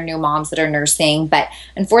meet other new moms that are nursing. But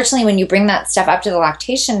unfortunately, when you bring that stuff up to the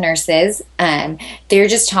lactation nurses, they're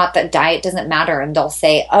just taught that diet doesn't matter. And they'll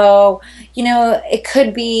say, oh, it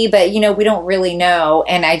could be, but, we don't really know.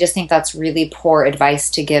 And I just think that's really poor advice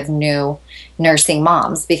to give new nursing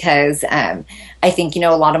moms because I think, a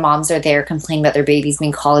lot of moms are there complaining about their babies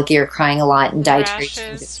being colicky or crying a lot and dietary.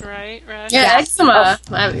 Rashes, right? Rashes. Yeah, eczema.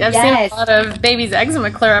 I've seen Yes. a lot of babies'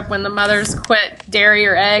 eczema clear up when the mothers quit dairy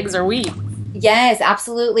or eggs or wheat. Yes,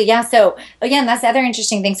 absolutely. Yeah. So again, that's the other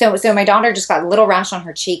interesting thing. So my daughter just got a little rash on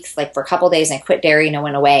her cheeks, like for a couple of days, and I quit dairy and it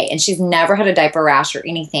went away. And she's never had a diaper rash or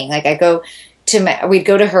anything. Like we'd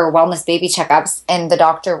go to her wellness baby checkups, and the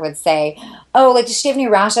doctor would say, "Oh, like does she have any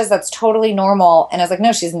rashes? That's totally normal." And I was like,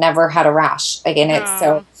 "No, she's never had a rash." Again, it's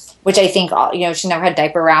so, which I think she never had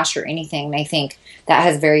diaper rash or anything. And I think that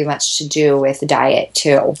has very much to do with diet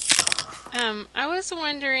too. I was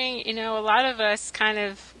wondering, a lot of us kind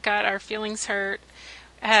of got our feelings hurt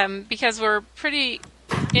because we're pretty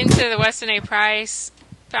into the Weston A. Price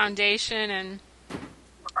Foundation, and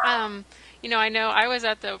I know I was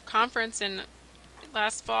at the conference in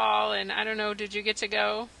last fall, and I don't know, did you get to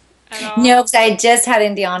go at all? No, because I just had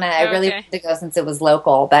Indiana. I really wanted to go since it was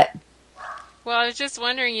local, but. Well, I was just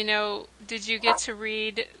wondering, did you get to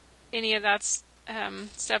read any of that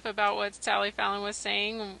stuff about what Sally Fallon was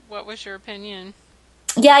saying? What was your opinion?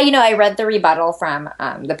 Yeah, I read the rebuttal from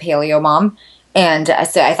the Paleo Mom, and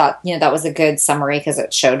so I thought, that was a good summary because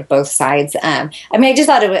it showed both sides. I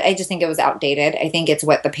just think it was outdated. I think it's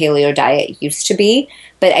what the paleo diet used to be,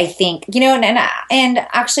 but I think, and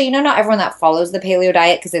actually, not everyone that follows the paleo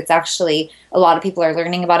diet, because it's actually a lot of people are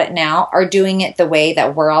learning about it now, are doing it the way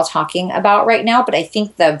that we're all talking about right now. But I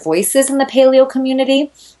think the voices in the paleo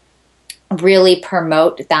community really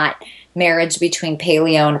promote that marriage between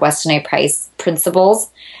paleo and Weston A. Price principles.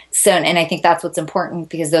 So, and I think that's what's important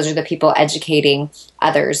because those are the people educating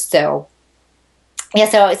others. So, yeah.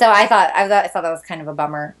 So I thought that was kind of a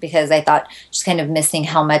bummer because I thought just kind of missing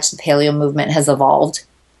how much the paleo movement has evolved.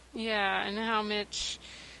 Yeah, and how much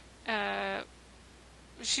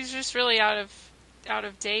she's just really out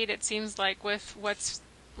of date. It seems like with what's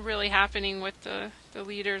really happening with the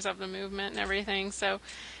leaders of the movement and everything. So,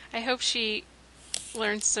 I hope she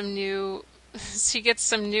learns she gets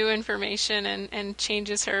some new information and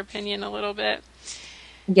changes her opinion a little bit.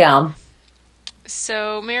 Yeah.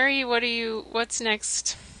 So, Mary, what's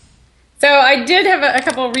next? So I did have a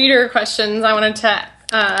couple reader questions I wanted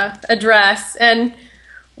to address. And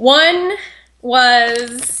one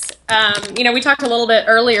was, we talked a little bit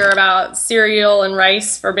earlier about cereal and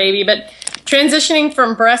rice for baby, but transitioning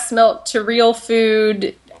from breast milk to real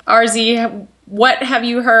food, RZ, what have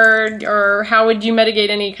you heard, or how would you mitigate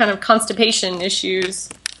any kind of constipation issues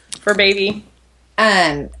for baby?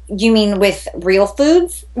 You mean with real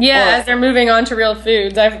foods? Yeah, as they're moving on to real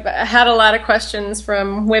foods. I've had a lot of questions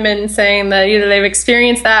from women saying that either they've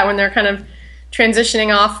experienced that when they're kind of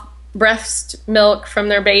transitioning off breast milk from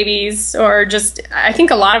their babies, or just, I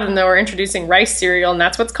think a lot of them though are introducing rice cereal and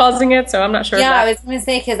that's what's causing it, so I'm not sure. Yeah, I was going to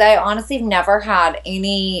say, because I honestly have never had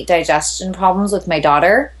any digestion problems with my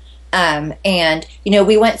daughter. And,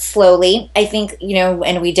 we went slowly, I think,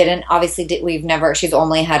 and we didn't, obviously, she's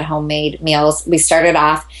only had homemade meals. We started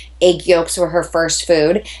off, egg yolks were her first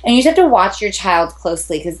food. And you just have to watch your child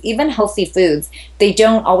closely because even healthy foods, they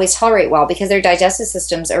don't always tolerate well because their digestive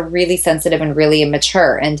systems are really sensitive and really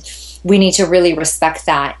immature. And we need to really respect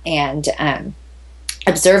that and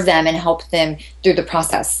observe them and help them through the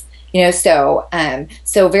process. So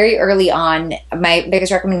very early on, my biggest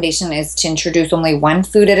recommendation is to introduce only one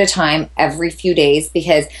food at a time every few days,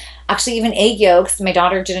 because actually even egg yolks, my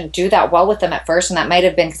daughter didn't do that well with them at first. And that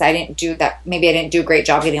might've been because I didn't do a great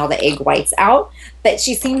job getting all the egg whites out, but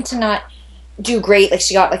she seemed to not do great. Like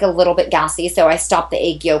she got like a little bit gassy. So I stopped the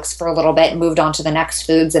egg yolks for a little bit and moved on to the next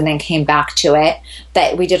foods and then came back to it.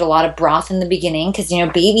 But we did a lot of broth in the beginning because,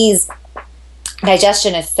 babies'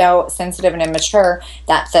 digestion is so sensitive and immature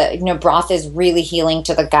that the broth is really healing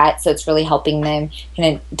to the gut, so it's really helping them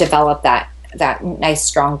kind of develop that nice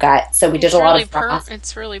strong gut. So we did a lot of broth.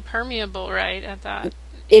 It's really permeable, right? At that,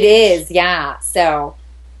 it is, yeah. So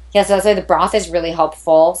that's why the broth is really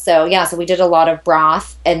helpful. So we did a lot of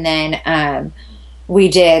broth, and then we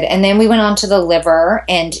went on to the liver,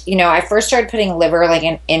 and I first started putting liver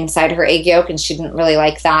like inside her egg yolk, and she didn't really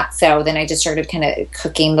like that. So then I just started kind of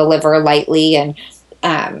cooking the liver lightly and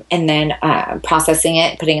then processing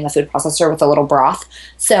it, putting it in the food processor with a little broth.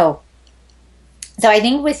 So I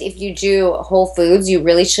think if you do whole foods, you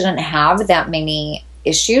really shouldn't have that many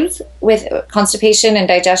issues with constipation and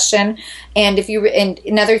digestion. And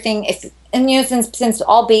another thing, since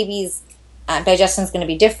all babies digestion is going to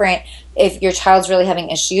be different. If your child's really having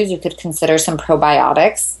issues, you could consider some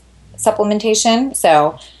probiotics supplementation.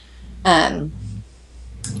 So that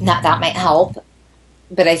might help.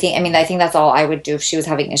 But I think that's all I would do if she was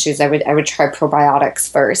having issues. I would try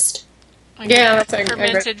probiotics first. Like Yeah, that's a great.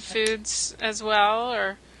 fermented foods as well,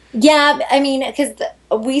 or Yeah, I mean, because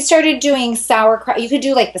we started doing sauerkraut. You could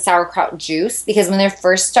do like the sauerkraut juice because when they're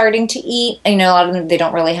first starting to eat, I know a lot of them, they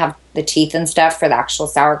don't really have the teeth and stuff for the actual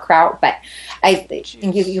sauerkraut, but I think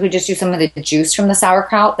you could just do some of the juice from the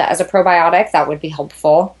sauerkraut that as a probiotic. That would be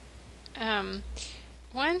helpful. um,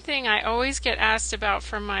 one thing I always get asked about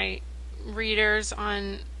from my readers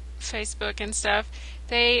on Facebook and stuff,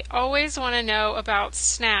 they always want to know about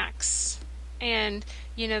snacks. And,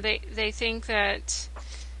 they think that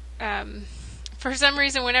um, for some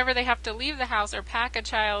reason, whenever they have to leave the house or pack a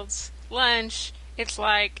child's lunch, it's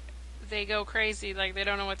like they go crazy, like they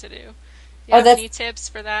don't know what to do. Do you Oh, have that's any tips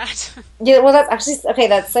for that? yeah. Well, that's actually okay.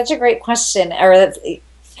 That's such a great question. Or that's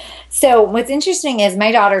so. What's interesting is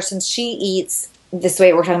my daughter, since she eats this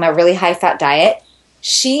way, we're talking about really high fat diet.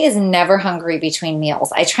 She is never hungry between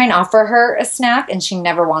meals. I try and offer her a snack and she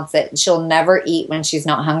never wants it. She'll never eat when she's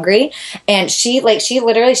not hungry. And she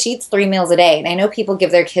literally she eats 3 meals a day. And I know people give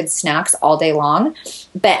their kids snacks all day long,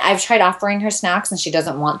 but I've tried offering her snacks and she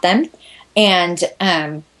doesn't want them. And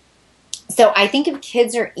so I think if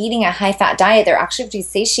kids are eating a high fat diet, they're actually pretty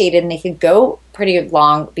satiated and they could go pretty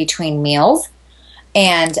long between meals.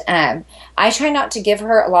 And I try not to give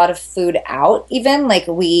her a lot of food out. Even like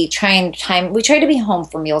we try to be home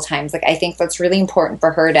for meal times. Like I think that's really important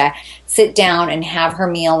for her to sit down and have her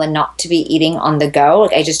meal and not to be eating on the go.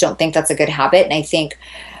 Like I just don't think that's a good habit. And I think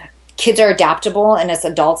kids are adaptable, and as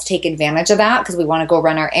adults take advantage of that because we want to go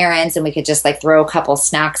run our errands and we could just like throw a couple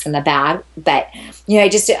snacks in the bag. But I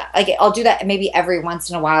just like I'll do that maybe every once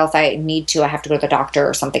in a while if I need to. I have to go to the doctor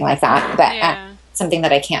or something like that. But Yeah. something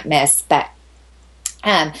that I can't miss. But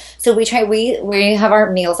so we have our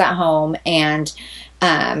meals at home, and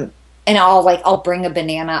I'll bring a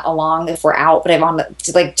banana along if we're out, but I'm on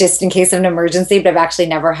like just in case of an emergency, but I've actually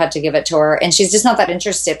never had to give it to her, and she's just not that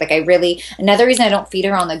interested. Like another reason I don't feed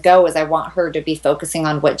her on the go is I want her to be focusing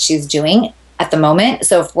on what she's doing at the moment.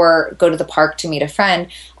 So if go to the park to meet a friend,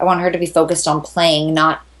 I want her to be focused on playing,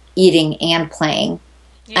 not eating and playing.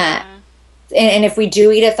 Yeah. And if we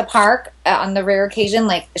do eat at the park on the rare occasion,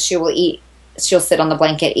 like she'll sit on the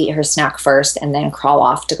blanket, eat her snack first, and then crawl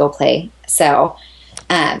off to go play. So,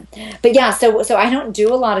 but yeah, so I don't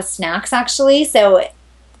do a lot of snacks actually. So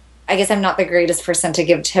I guess I'm not the greatest person to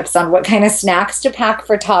give tips on what kind of snacks to pack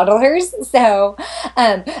for toddlers. So,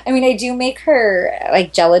 I mean, I do make her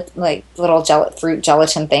like little fruit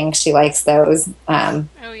gelatin things. She likes those.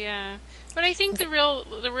 Oh yeah. But I think the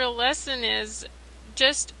real lesson is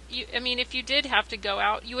just if you did have to go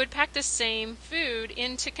out, you would pack the same food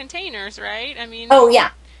into containers, right? I mean, Oh yeah.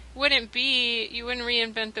 you wouldn't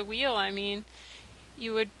reinvent the wheel. I mean,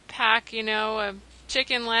 you would pack, a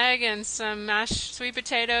chicken leg and some mashed sweet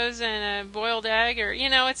potatoes and a boiled egg, or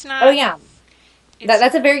it's not. Oh yeah. It's,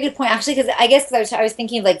 That's a very good point, actually, because I guess I was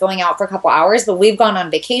thinking of like going out for a couple hours, but we've gone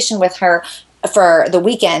on vacation with her for the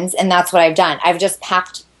weekends, and that's what I've done. I've just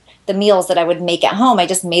packed the meals that I would make at home. I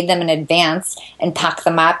just made them in advance and pack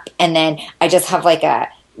them up, and then I just have like a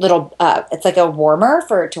little it's like a warmer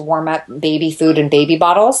to warm up baby food and baby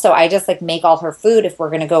bottles. So I just like make all her food if we're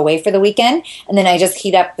going to go away for the weekend, and then I just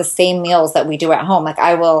heat up the same meals that we do at home. Like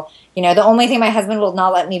I will, the only thing my husband will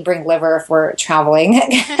not let me bring liver if we're traveling.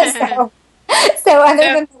 So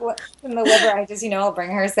other than the liver, I just, I'll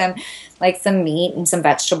bring her some meat and some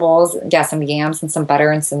vegetables, some yams and some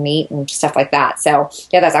butter and some meat and stuff like that. So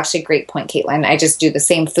yeah, that's actually a great point, Caitlin. I just do the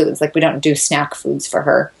same foods. Like we don't do snack foods for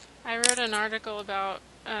her. I wrote an article about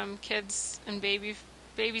kids and baby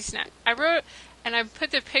snack. I wrote, and I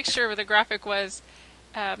put the picture where the graphic was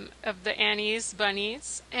of the Annie's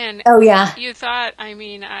bunnies. And oh yeah, you thought,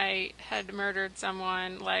 I had murdered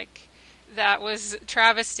someone. Like that was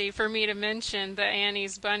travesty for me to mention the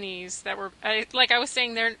Annie's bunnies that were I was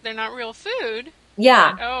saying they're not real food.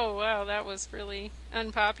 yeah. But, oh wow, that was really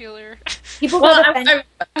unpopular. People Well, I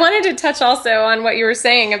wanted to touch also on what you were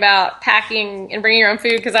saying about packing and bringing your own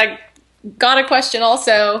food, because I got a question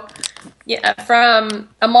also from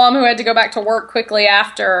a mom who had to go back to work quickly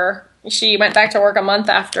after she went back to work a month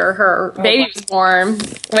after her baby was born,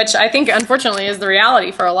 which I think unfortunately is the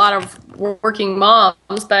reality for a lot of working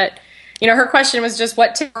moms. But her question was just,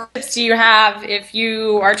 what tips do you have if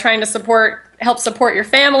you are trying to help support your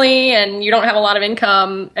family and you don't have a lot of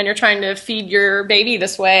income and you're trying to feed your baby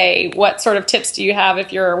this way? What sort of tips do you have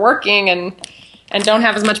if you're working and don't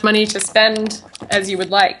have as much money to spend as you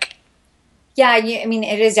would like? Yeah,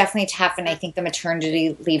 it is definitely tough, and I think the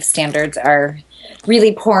maternity leave standards are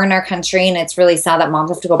really poor in our country, and it's really sad that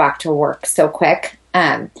moms have to go back to work so quick.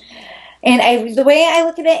 And the way I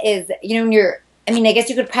look at it is, when I guess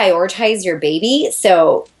you could prioritize your baby.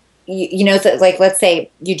 So, so like let's say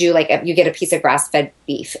you do you get a piece of grass-fed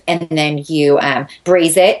beef and then you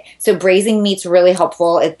braise it. So braising meat's really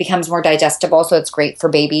helpful. It becomes more digestible, so it's great for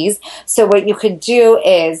babies. So what you could do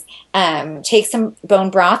is take some bone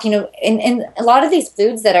broth. In a lot of these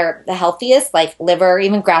foods that are the healthiest, like liver,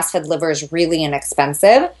 even grass-fed liver is really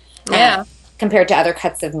inexpensive. Yeah. Compared to other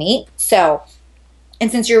cuts of meat. So,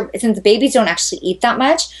 and since babies don't actually eat that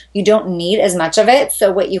much, you don't need as much of it.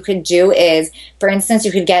 So what you could do is, for instance,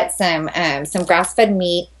 you could get some grass-fed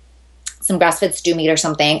meat, some grass-fed stew meat or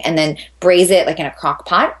something, and then braise it like in a crock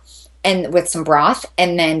pot and with some broth,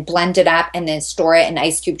 and then blend it up and then store it in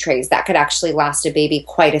ice cube trays. That could actually last a baby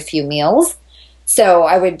quite a few meals. So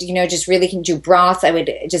I would, just really can do broths. I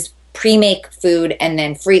would just pre-make food and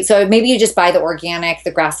then freeze. So maybe you just buy the organic, the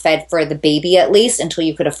grass-fed for the baby at least until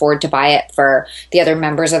you could afford to buy it for the other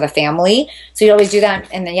members of the family. So you always do that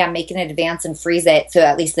and then, make it in advance and freeze it so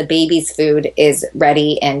at least the baby's food is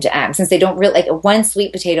ready. And since they don't really, one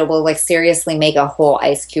sweet potato will seriously make a whole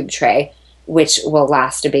ice cube tray, which will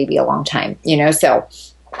last a baby a long time, So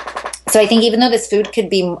I think even though this food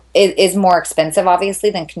is more expensive,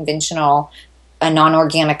 obviously, than conventional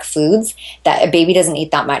non-organic foods, that a baby doesn't eat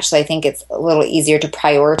that much. So I think it's a little easier to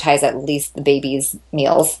prioritize at least the baby's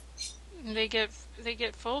meals. They get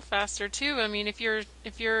full faster too. I mean, if you're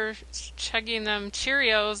chugging them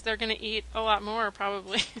Cheerios, they're going to eat a lot more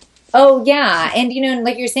probably. Oh yeah, and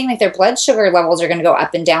like you're saying, their blood sugar levels are going to go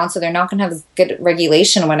up and down, so they're not going to have good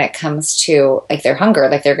regulation when it comes to their hunger.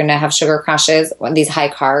 They're going to have sugar crashes on these high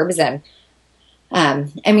carbs, and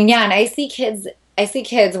and I see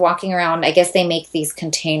kids walking around. I guess they make these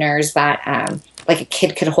containers that a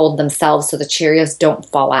kid could hold themselves so the Cheerios don't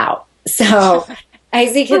fall out. So I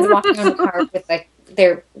see kids walking around the car with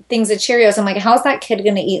their things of Cheerios. I'm like, how's that kid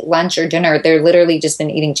going to eat lunch or dinner? They're literally just been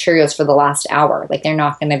eating Cheerios for the last hour. They're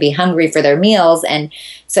not going to be hungry for their meals. And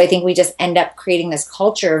so I think we just end up creating this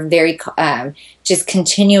culture of very just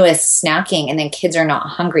continuous snacking, and then kids are not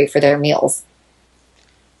hungry for their meals.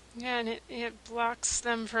 Yeah, and it blocks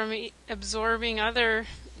them from absorbing other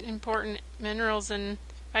important minerals and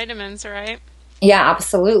vitamins, right? Yeah,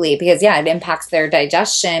 absolutely. Because it impacts their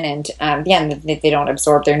digestion, and they don't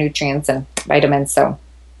absorb their nutrients and vitamins. So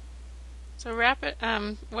wrap it.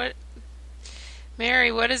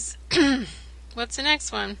 Mary, what's the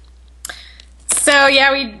next one? So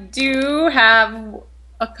we do have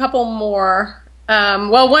a couple more.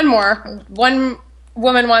 One more. One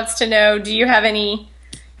woman wants to know: do you have any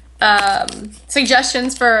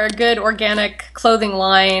suggestions for a good organic clothing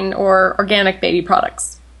line or organic baby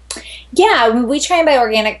products? Yeah, we try and buy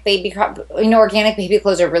organic baby. Organic baby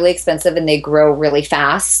clothes are really expensive and they grow really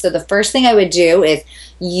fast. So the first thing I would do is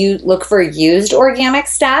you look for used organic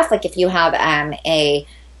stuff. If you have a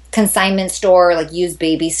consignment store, used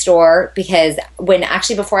baby store, because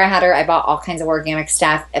before I had her, I bought all kinds of organic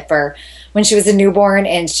stuff for when she was a newborn,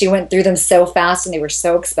 and she went through them so fast and they were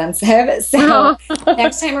so expensive. So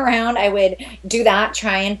next time around, I would do that,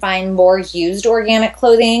 try and find more used organic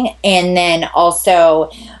clothing, and then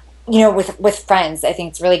also with friends, I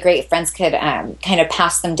think it's really great. Friends could kind of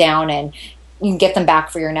pass them down and you can get them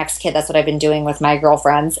back for your next kid. That's what I've been doing with my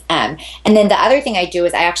girlfriends. And then the other thing I do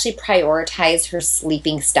is I actually prioritize her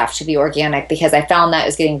sleeping stuff to be organic, because I found that it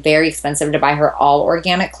was getting very expensive to buy her all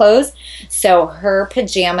organic clothes. So her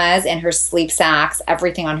pajamas and her sleep sacks,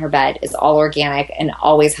 everything on her bed is all organic and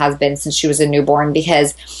always has been since she was a newborn,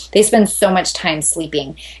 because they spend so much time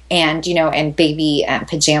sleeping. And, and baby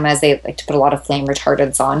pajamas, they like to put a lot of flame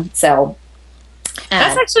retardants on. So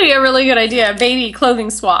that's actually a really good idea. Baby clothing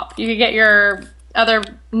swap. You could get your other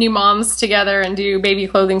new moms together and do baby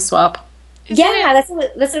clothing swap. That's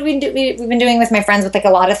what we've been doing with my friends with a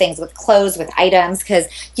lot of things, with clothes, with items, because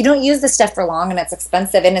you don't use this stuff for long and it's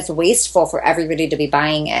expensive and it's wasteful for everybody to be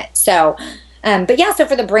buying it. So, so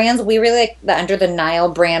for the brands, we really like the Under the Nile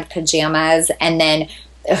brand pajamas, and then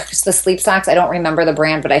the sleep sacks. I don't remember the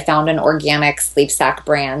brand, but I found an organic sleep sack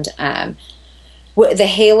brand. The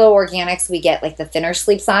Halo Organics, we get the thinner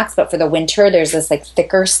sleep sacks, but for the winter, there's this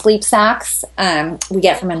thicker sleep sacks we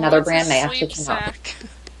get from another brand. And I actually cannot.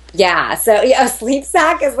 Yeah, so a sleep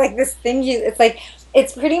sack is this thing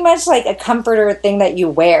it's pretty much like a comforter thing that you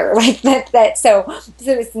wear, So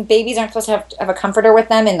babies aren't supposed to have a comforter with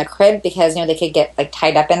them in the crib because they could get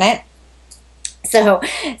tied up in it. So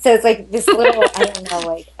it's this little, I don't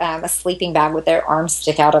know, a sleeping bag with their arms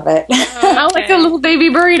stick out of it. Oh, like a little baby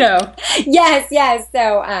burrito. Yes.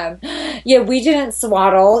 So, we didn't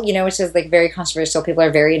swaddle, which is very controversial. People are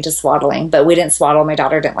very into swaddling, but we didn't swaddle. My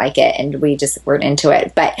daughter didn't like it, and we just weren't into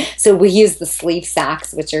it. But so we use the sleeve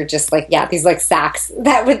sacks, which are just these sacks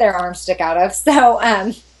that with their arms stick out of. So,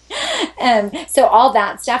 So all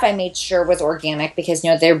that stuff I made sure was organic because,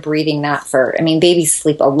 they're breathing that babies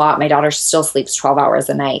sleep a lot. My daughter still sleeps 12 hours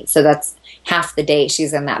a night. So that's half the day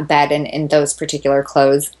she's in that bed and in those particular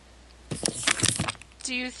clothes.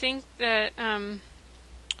 Do you think that,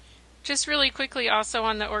 just really quickly also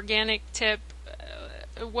on the organic tip,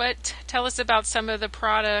 tell us about some of the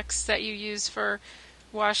products that you use for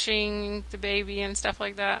washing the baby and stuff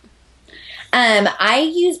like that.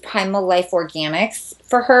 I use Primal Life Organics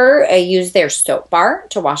for her. I use their soap bar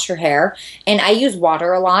to wash her hair, and I use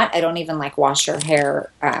water a lot. I don't even wash her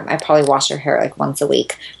hair. I probably wash her hair once a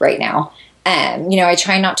week right now. I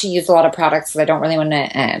try not to use a lot of products because I don't really want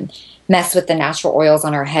to mess with the natural oils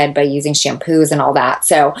on her head by using shampoos and all that.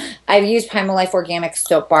 So I've used Primal Life Organic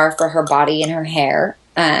soap bar for her body and her hair.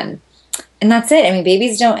 And that's it.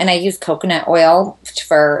 Babies don't, and I use coconut oil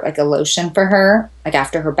for a lotion for her,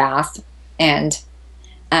 after her bath. And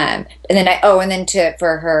then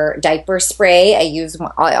for her diaper spray,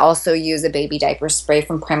 I also use a baby diaper spray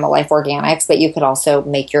from Primal Life Organics, but you could also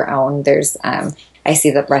make your own. There's, I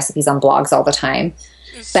see the recipes on blogs all the time.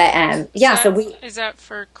 Is that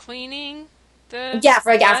for cleaning the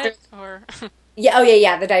for after or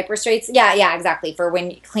the diaper sprays. Yeah, exactly. For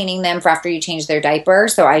when cleaning them for after you change their diaper.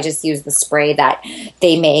 So I just use the spray that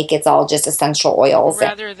they make. It's all just essential oils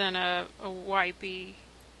rather than a wipey.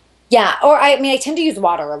 Yeah, or I tend to use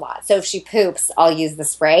water a lot. So if she poops, I'll use the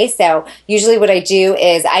spray. So usually what I do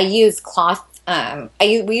is I use cloth.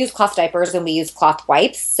 We use cloth diapers and we use cloth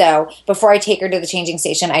wipes. So before I take her to the changing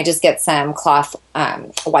station, I just get some cloth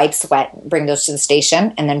wipes wet, bring those to the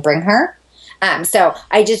station, and then bring her. So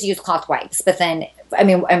I just use cloth wipes. But then,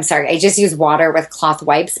 I just use water with cloth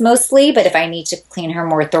wipes mostly. But if I need to clean her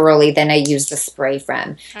more thoroughly, then I use the spray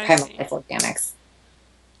from Primal Life Organics.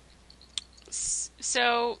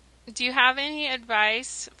 So do you have any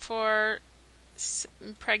advice for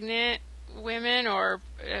pregnant women or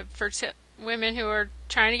for women who are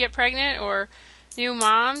trying to get pregnant or new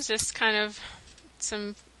moms? Just kind of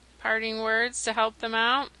some parting words to help them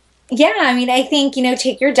out? Yeah, I think,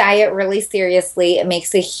 take your diet really seriously. It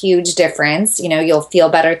makes a huge difference. You'll feel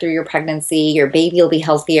better through your pregnancy. Your baby will be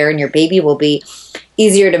healthier and your baby will be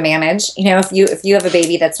easier to manage. If you have a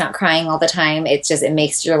baby that's not crying all the time, it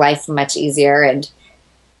makes your life much easier. And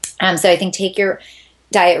so I think take your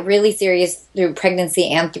diet really serious through pregnancy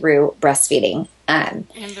and through breastfeeding. And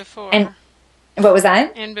before. And what was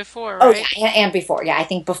that? And before, right? Oh, yeah, and before. Yeah, I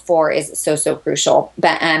think before is so crucial.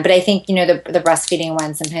 But I think, the breastfeeding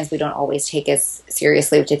one, sometimes we don't always take as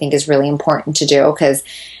seriously, which I think is really important to do because,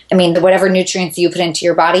 whatever nutrients you put into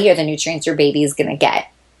your body are the nutrients your baby is going to get.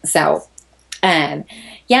 So, and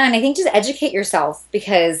I think just educate yourself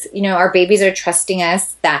because, our babies are trusting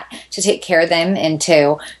us to take care of them and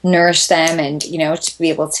to nourish them and, to be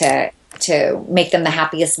able to make them the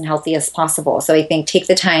happiest and healthiest possible. So I think take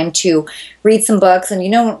the time to read some books.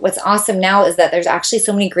 And what's awesome now is that there's actually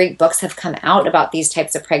so many great books have come out about these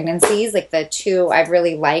types of pregnancies. The two I've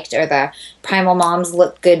really liked are the Primal Moms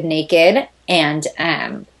Look Good Naked and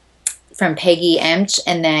from Peggy Emch,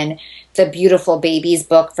 and then the Beautiful Babies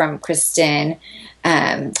book from Kristen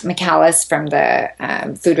McAllis from the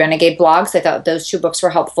Food Renegade blog. So I thought those two books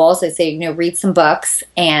were helpful. So I say, read some books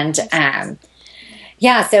and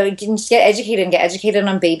so you can just get educated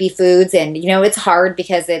on baby foods. And, it's hard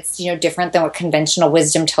because it's, different than what conventional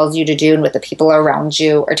wisdom tells you to do and what the people around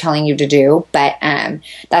you are telling you to do. But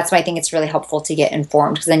that's why I think it's really helpful to get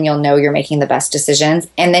informed because then you'll know you're making the best decisions.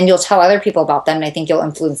 And then you'll tell other people about them. And I think you'll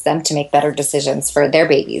influence them to make better decisions for their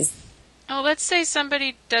babies. Oh, let's say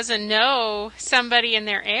somebody doesn't know somebody in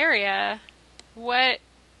their area.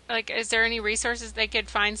 Is there any resources they could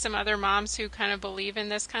find some other moms who kind of believe in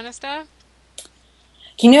this kind of stuff?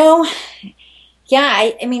 I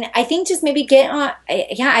think just maybe get on.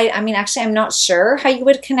 Actually, I'm not sure how you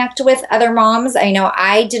would connect with other moms. I know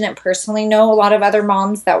I didn't personally know a lot of other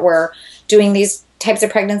moms that were doing these types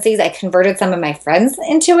of pregnancies. I converted some of my friends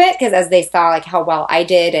into it because as they saw how well I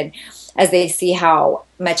did and as they see how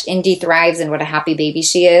much Indy thrives and what a happy baby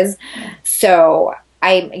she is. So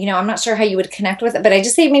I'm not sure how you would connect with it, but I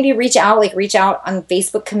just say maybe reach out on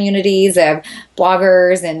Facebook communities of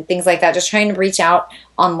bloggers and things like that. Just trying to reach out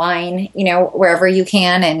online, wherever you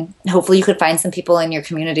can. And hopefully you could find some people in your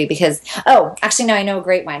community because, I know a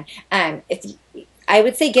great one. I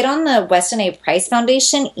would say get on the Weston A. Price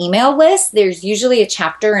Foundation email list. There's usually a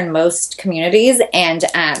chapter in most communities. And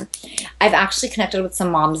I've actually connected with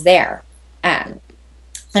some moms there. That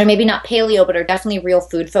are maybe not paleo, but are definitely real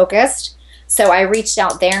food focused. So I reached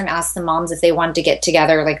out there and asked the moms if they wanted to get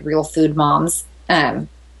together, real food moms.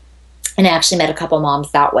 And I actually met a couple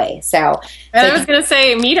moms that way. So And I was going to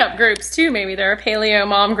say meetup groups too. Maybe there are paleo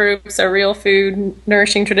mom groups or real food,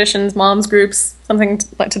 nourishing traditions moms groups, something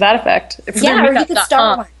to that effect. Yeah, or you could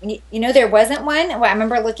start one. There wasn't one. Well, I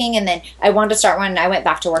remember looking, and then I wanted to start one, and I went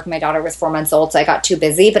back to work. My daughter was 4 months old, so I got too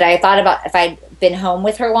busy. But I thought about, if I'd been home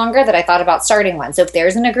with her longer, that I thought about starting one. So if there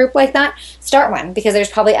isn't a group like that, start one, because there's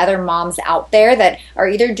probably other moms out there that are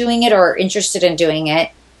either doing it or interested in doing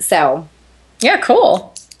it. So yeah,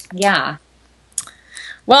 cool. Yeah.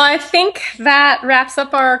 Well, I think that wraps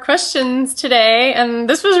up our questions today. And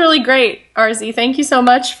this was really great, RZ. Thank you so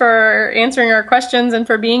much for answering our questions and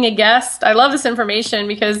for being a guest. I love this information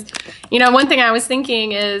because, one thing I was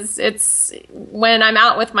thinking is it's when I'm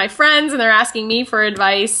out with my friends and they're asking me for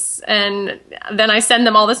advice, and then I send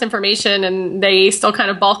them all this information and they still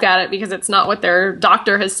kind of balk at it because it's not what their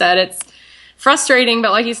doctor has said. It's frustrating,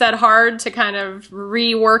 but like you said, hard to kind of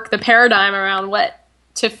rework the paradigm around what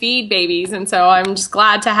to feed babies. And so I'm just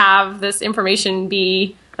glad to have this information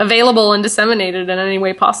be available and disseminated in any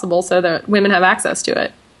way possible so that women have access to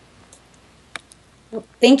it.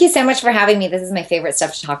 Thank you so much for having me. This is my favorite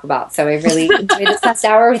stuff to talk about. So I really enjoyed this past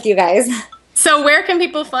hour with you guys. So where can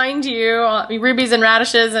people find you, Rubies and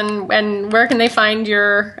Radishes, and where can they find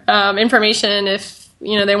your information if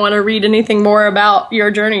they want to read anything more about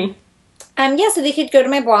your journey? So they could go to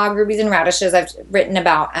my blog, Rubies and Radishes. I've written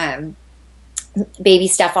about baby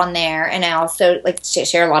stuff on there, and I also like to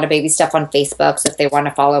share a lot of baby stuff on Facebook, so if they want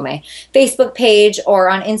to follow my Facebook page, or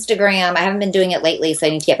on Instagram. I haven't been doing it lately, so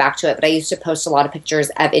I need to get back to it, but I used to post a lot of pictures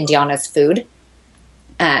of Indiana's food.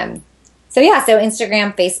 So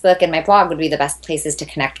Instagram, Facebook, and my blog would be the best places to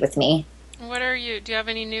connect with me. Do you have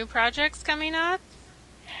any new projects coming up?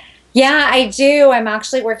 Yeah, I do. I'm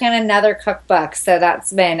actually working on another cookbook, so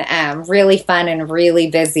that's been really fun and really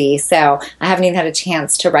busy. So I haven't even had a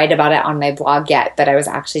chance to write about it on my blog yet, but I was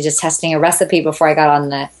actually just testing a recipe before I got on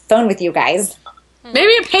the phone with you guys.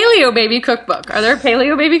 Maybe a paleo baby cookbook. Are there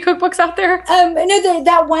paleo baby cookbooks out there? No,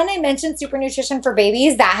 that one I mentioned, Super Nutrition for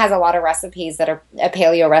Babies, that has a lot of recipes that are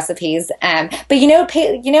paleo recipes. But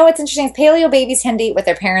what's interesting is paleo babies tend to eat what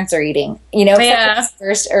their parents are eating. Except for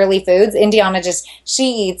first early foods. Indiana she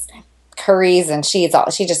eats curries, and she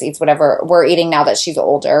just eats whatever we're eating now that she's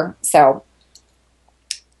older. So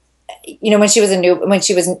when she was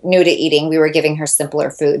new to eating, we were giving her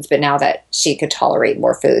simpler foods, but now that she could tolerate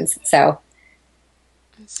more foods. So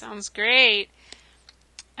sounds great.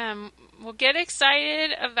 We'll get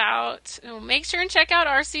excited about. Make sure and check out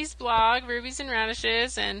RC's blog, Rubies and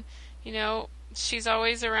Radishes, and she's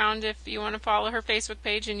always around if you want to follow her Facebook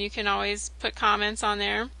page, and you can always put comments on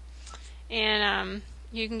there. And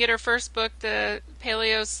you can get her first book, The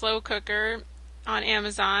Paleo Slow Cooker, on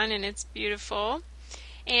Amazon, and it's beautiful.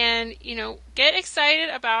 And get excited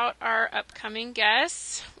about our upcoming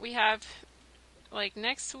guests. We have, like,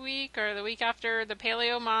 next week or the week after, the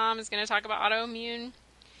Paleo Mom is going to talk about autoimmune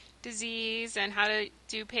disease and how to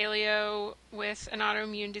do paleo with an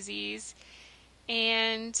autoimmune disease.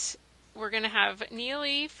 And we're going to have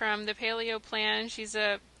Neely from the Paleo Plan. She's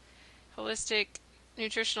a holistic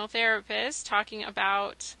nutritional therapist talking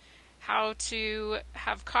about how to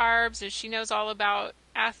have carbs, and she knows all about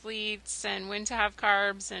athletes and when to have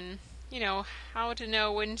carbs, and how to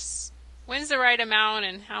know when's the right amount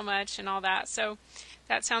and how much and all that. So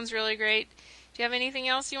that sounds really great. Do you have anything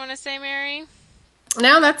else you want to say, Mary?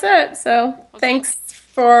 No, that's it. So thanks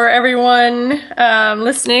for everyone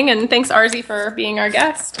listening, and thanks, RZ, for being our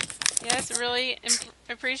guest. Yes, really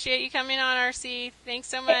appreciate you coming on, RC. Thanks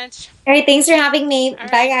so much. All right, thanks for having me.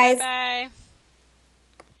 Bye, guys. Bye.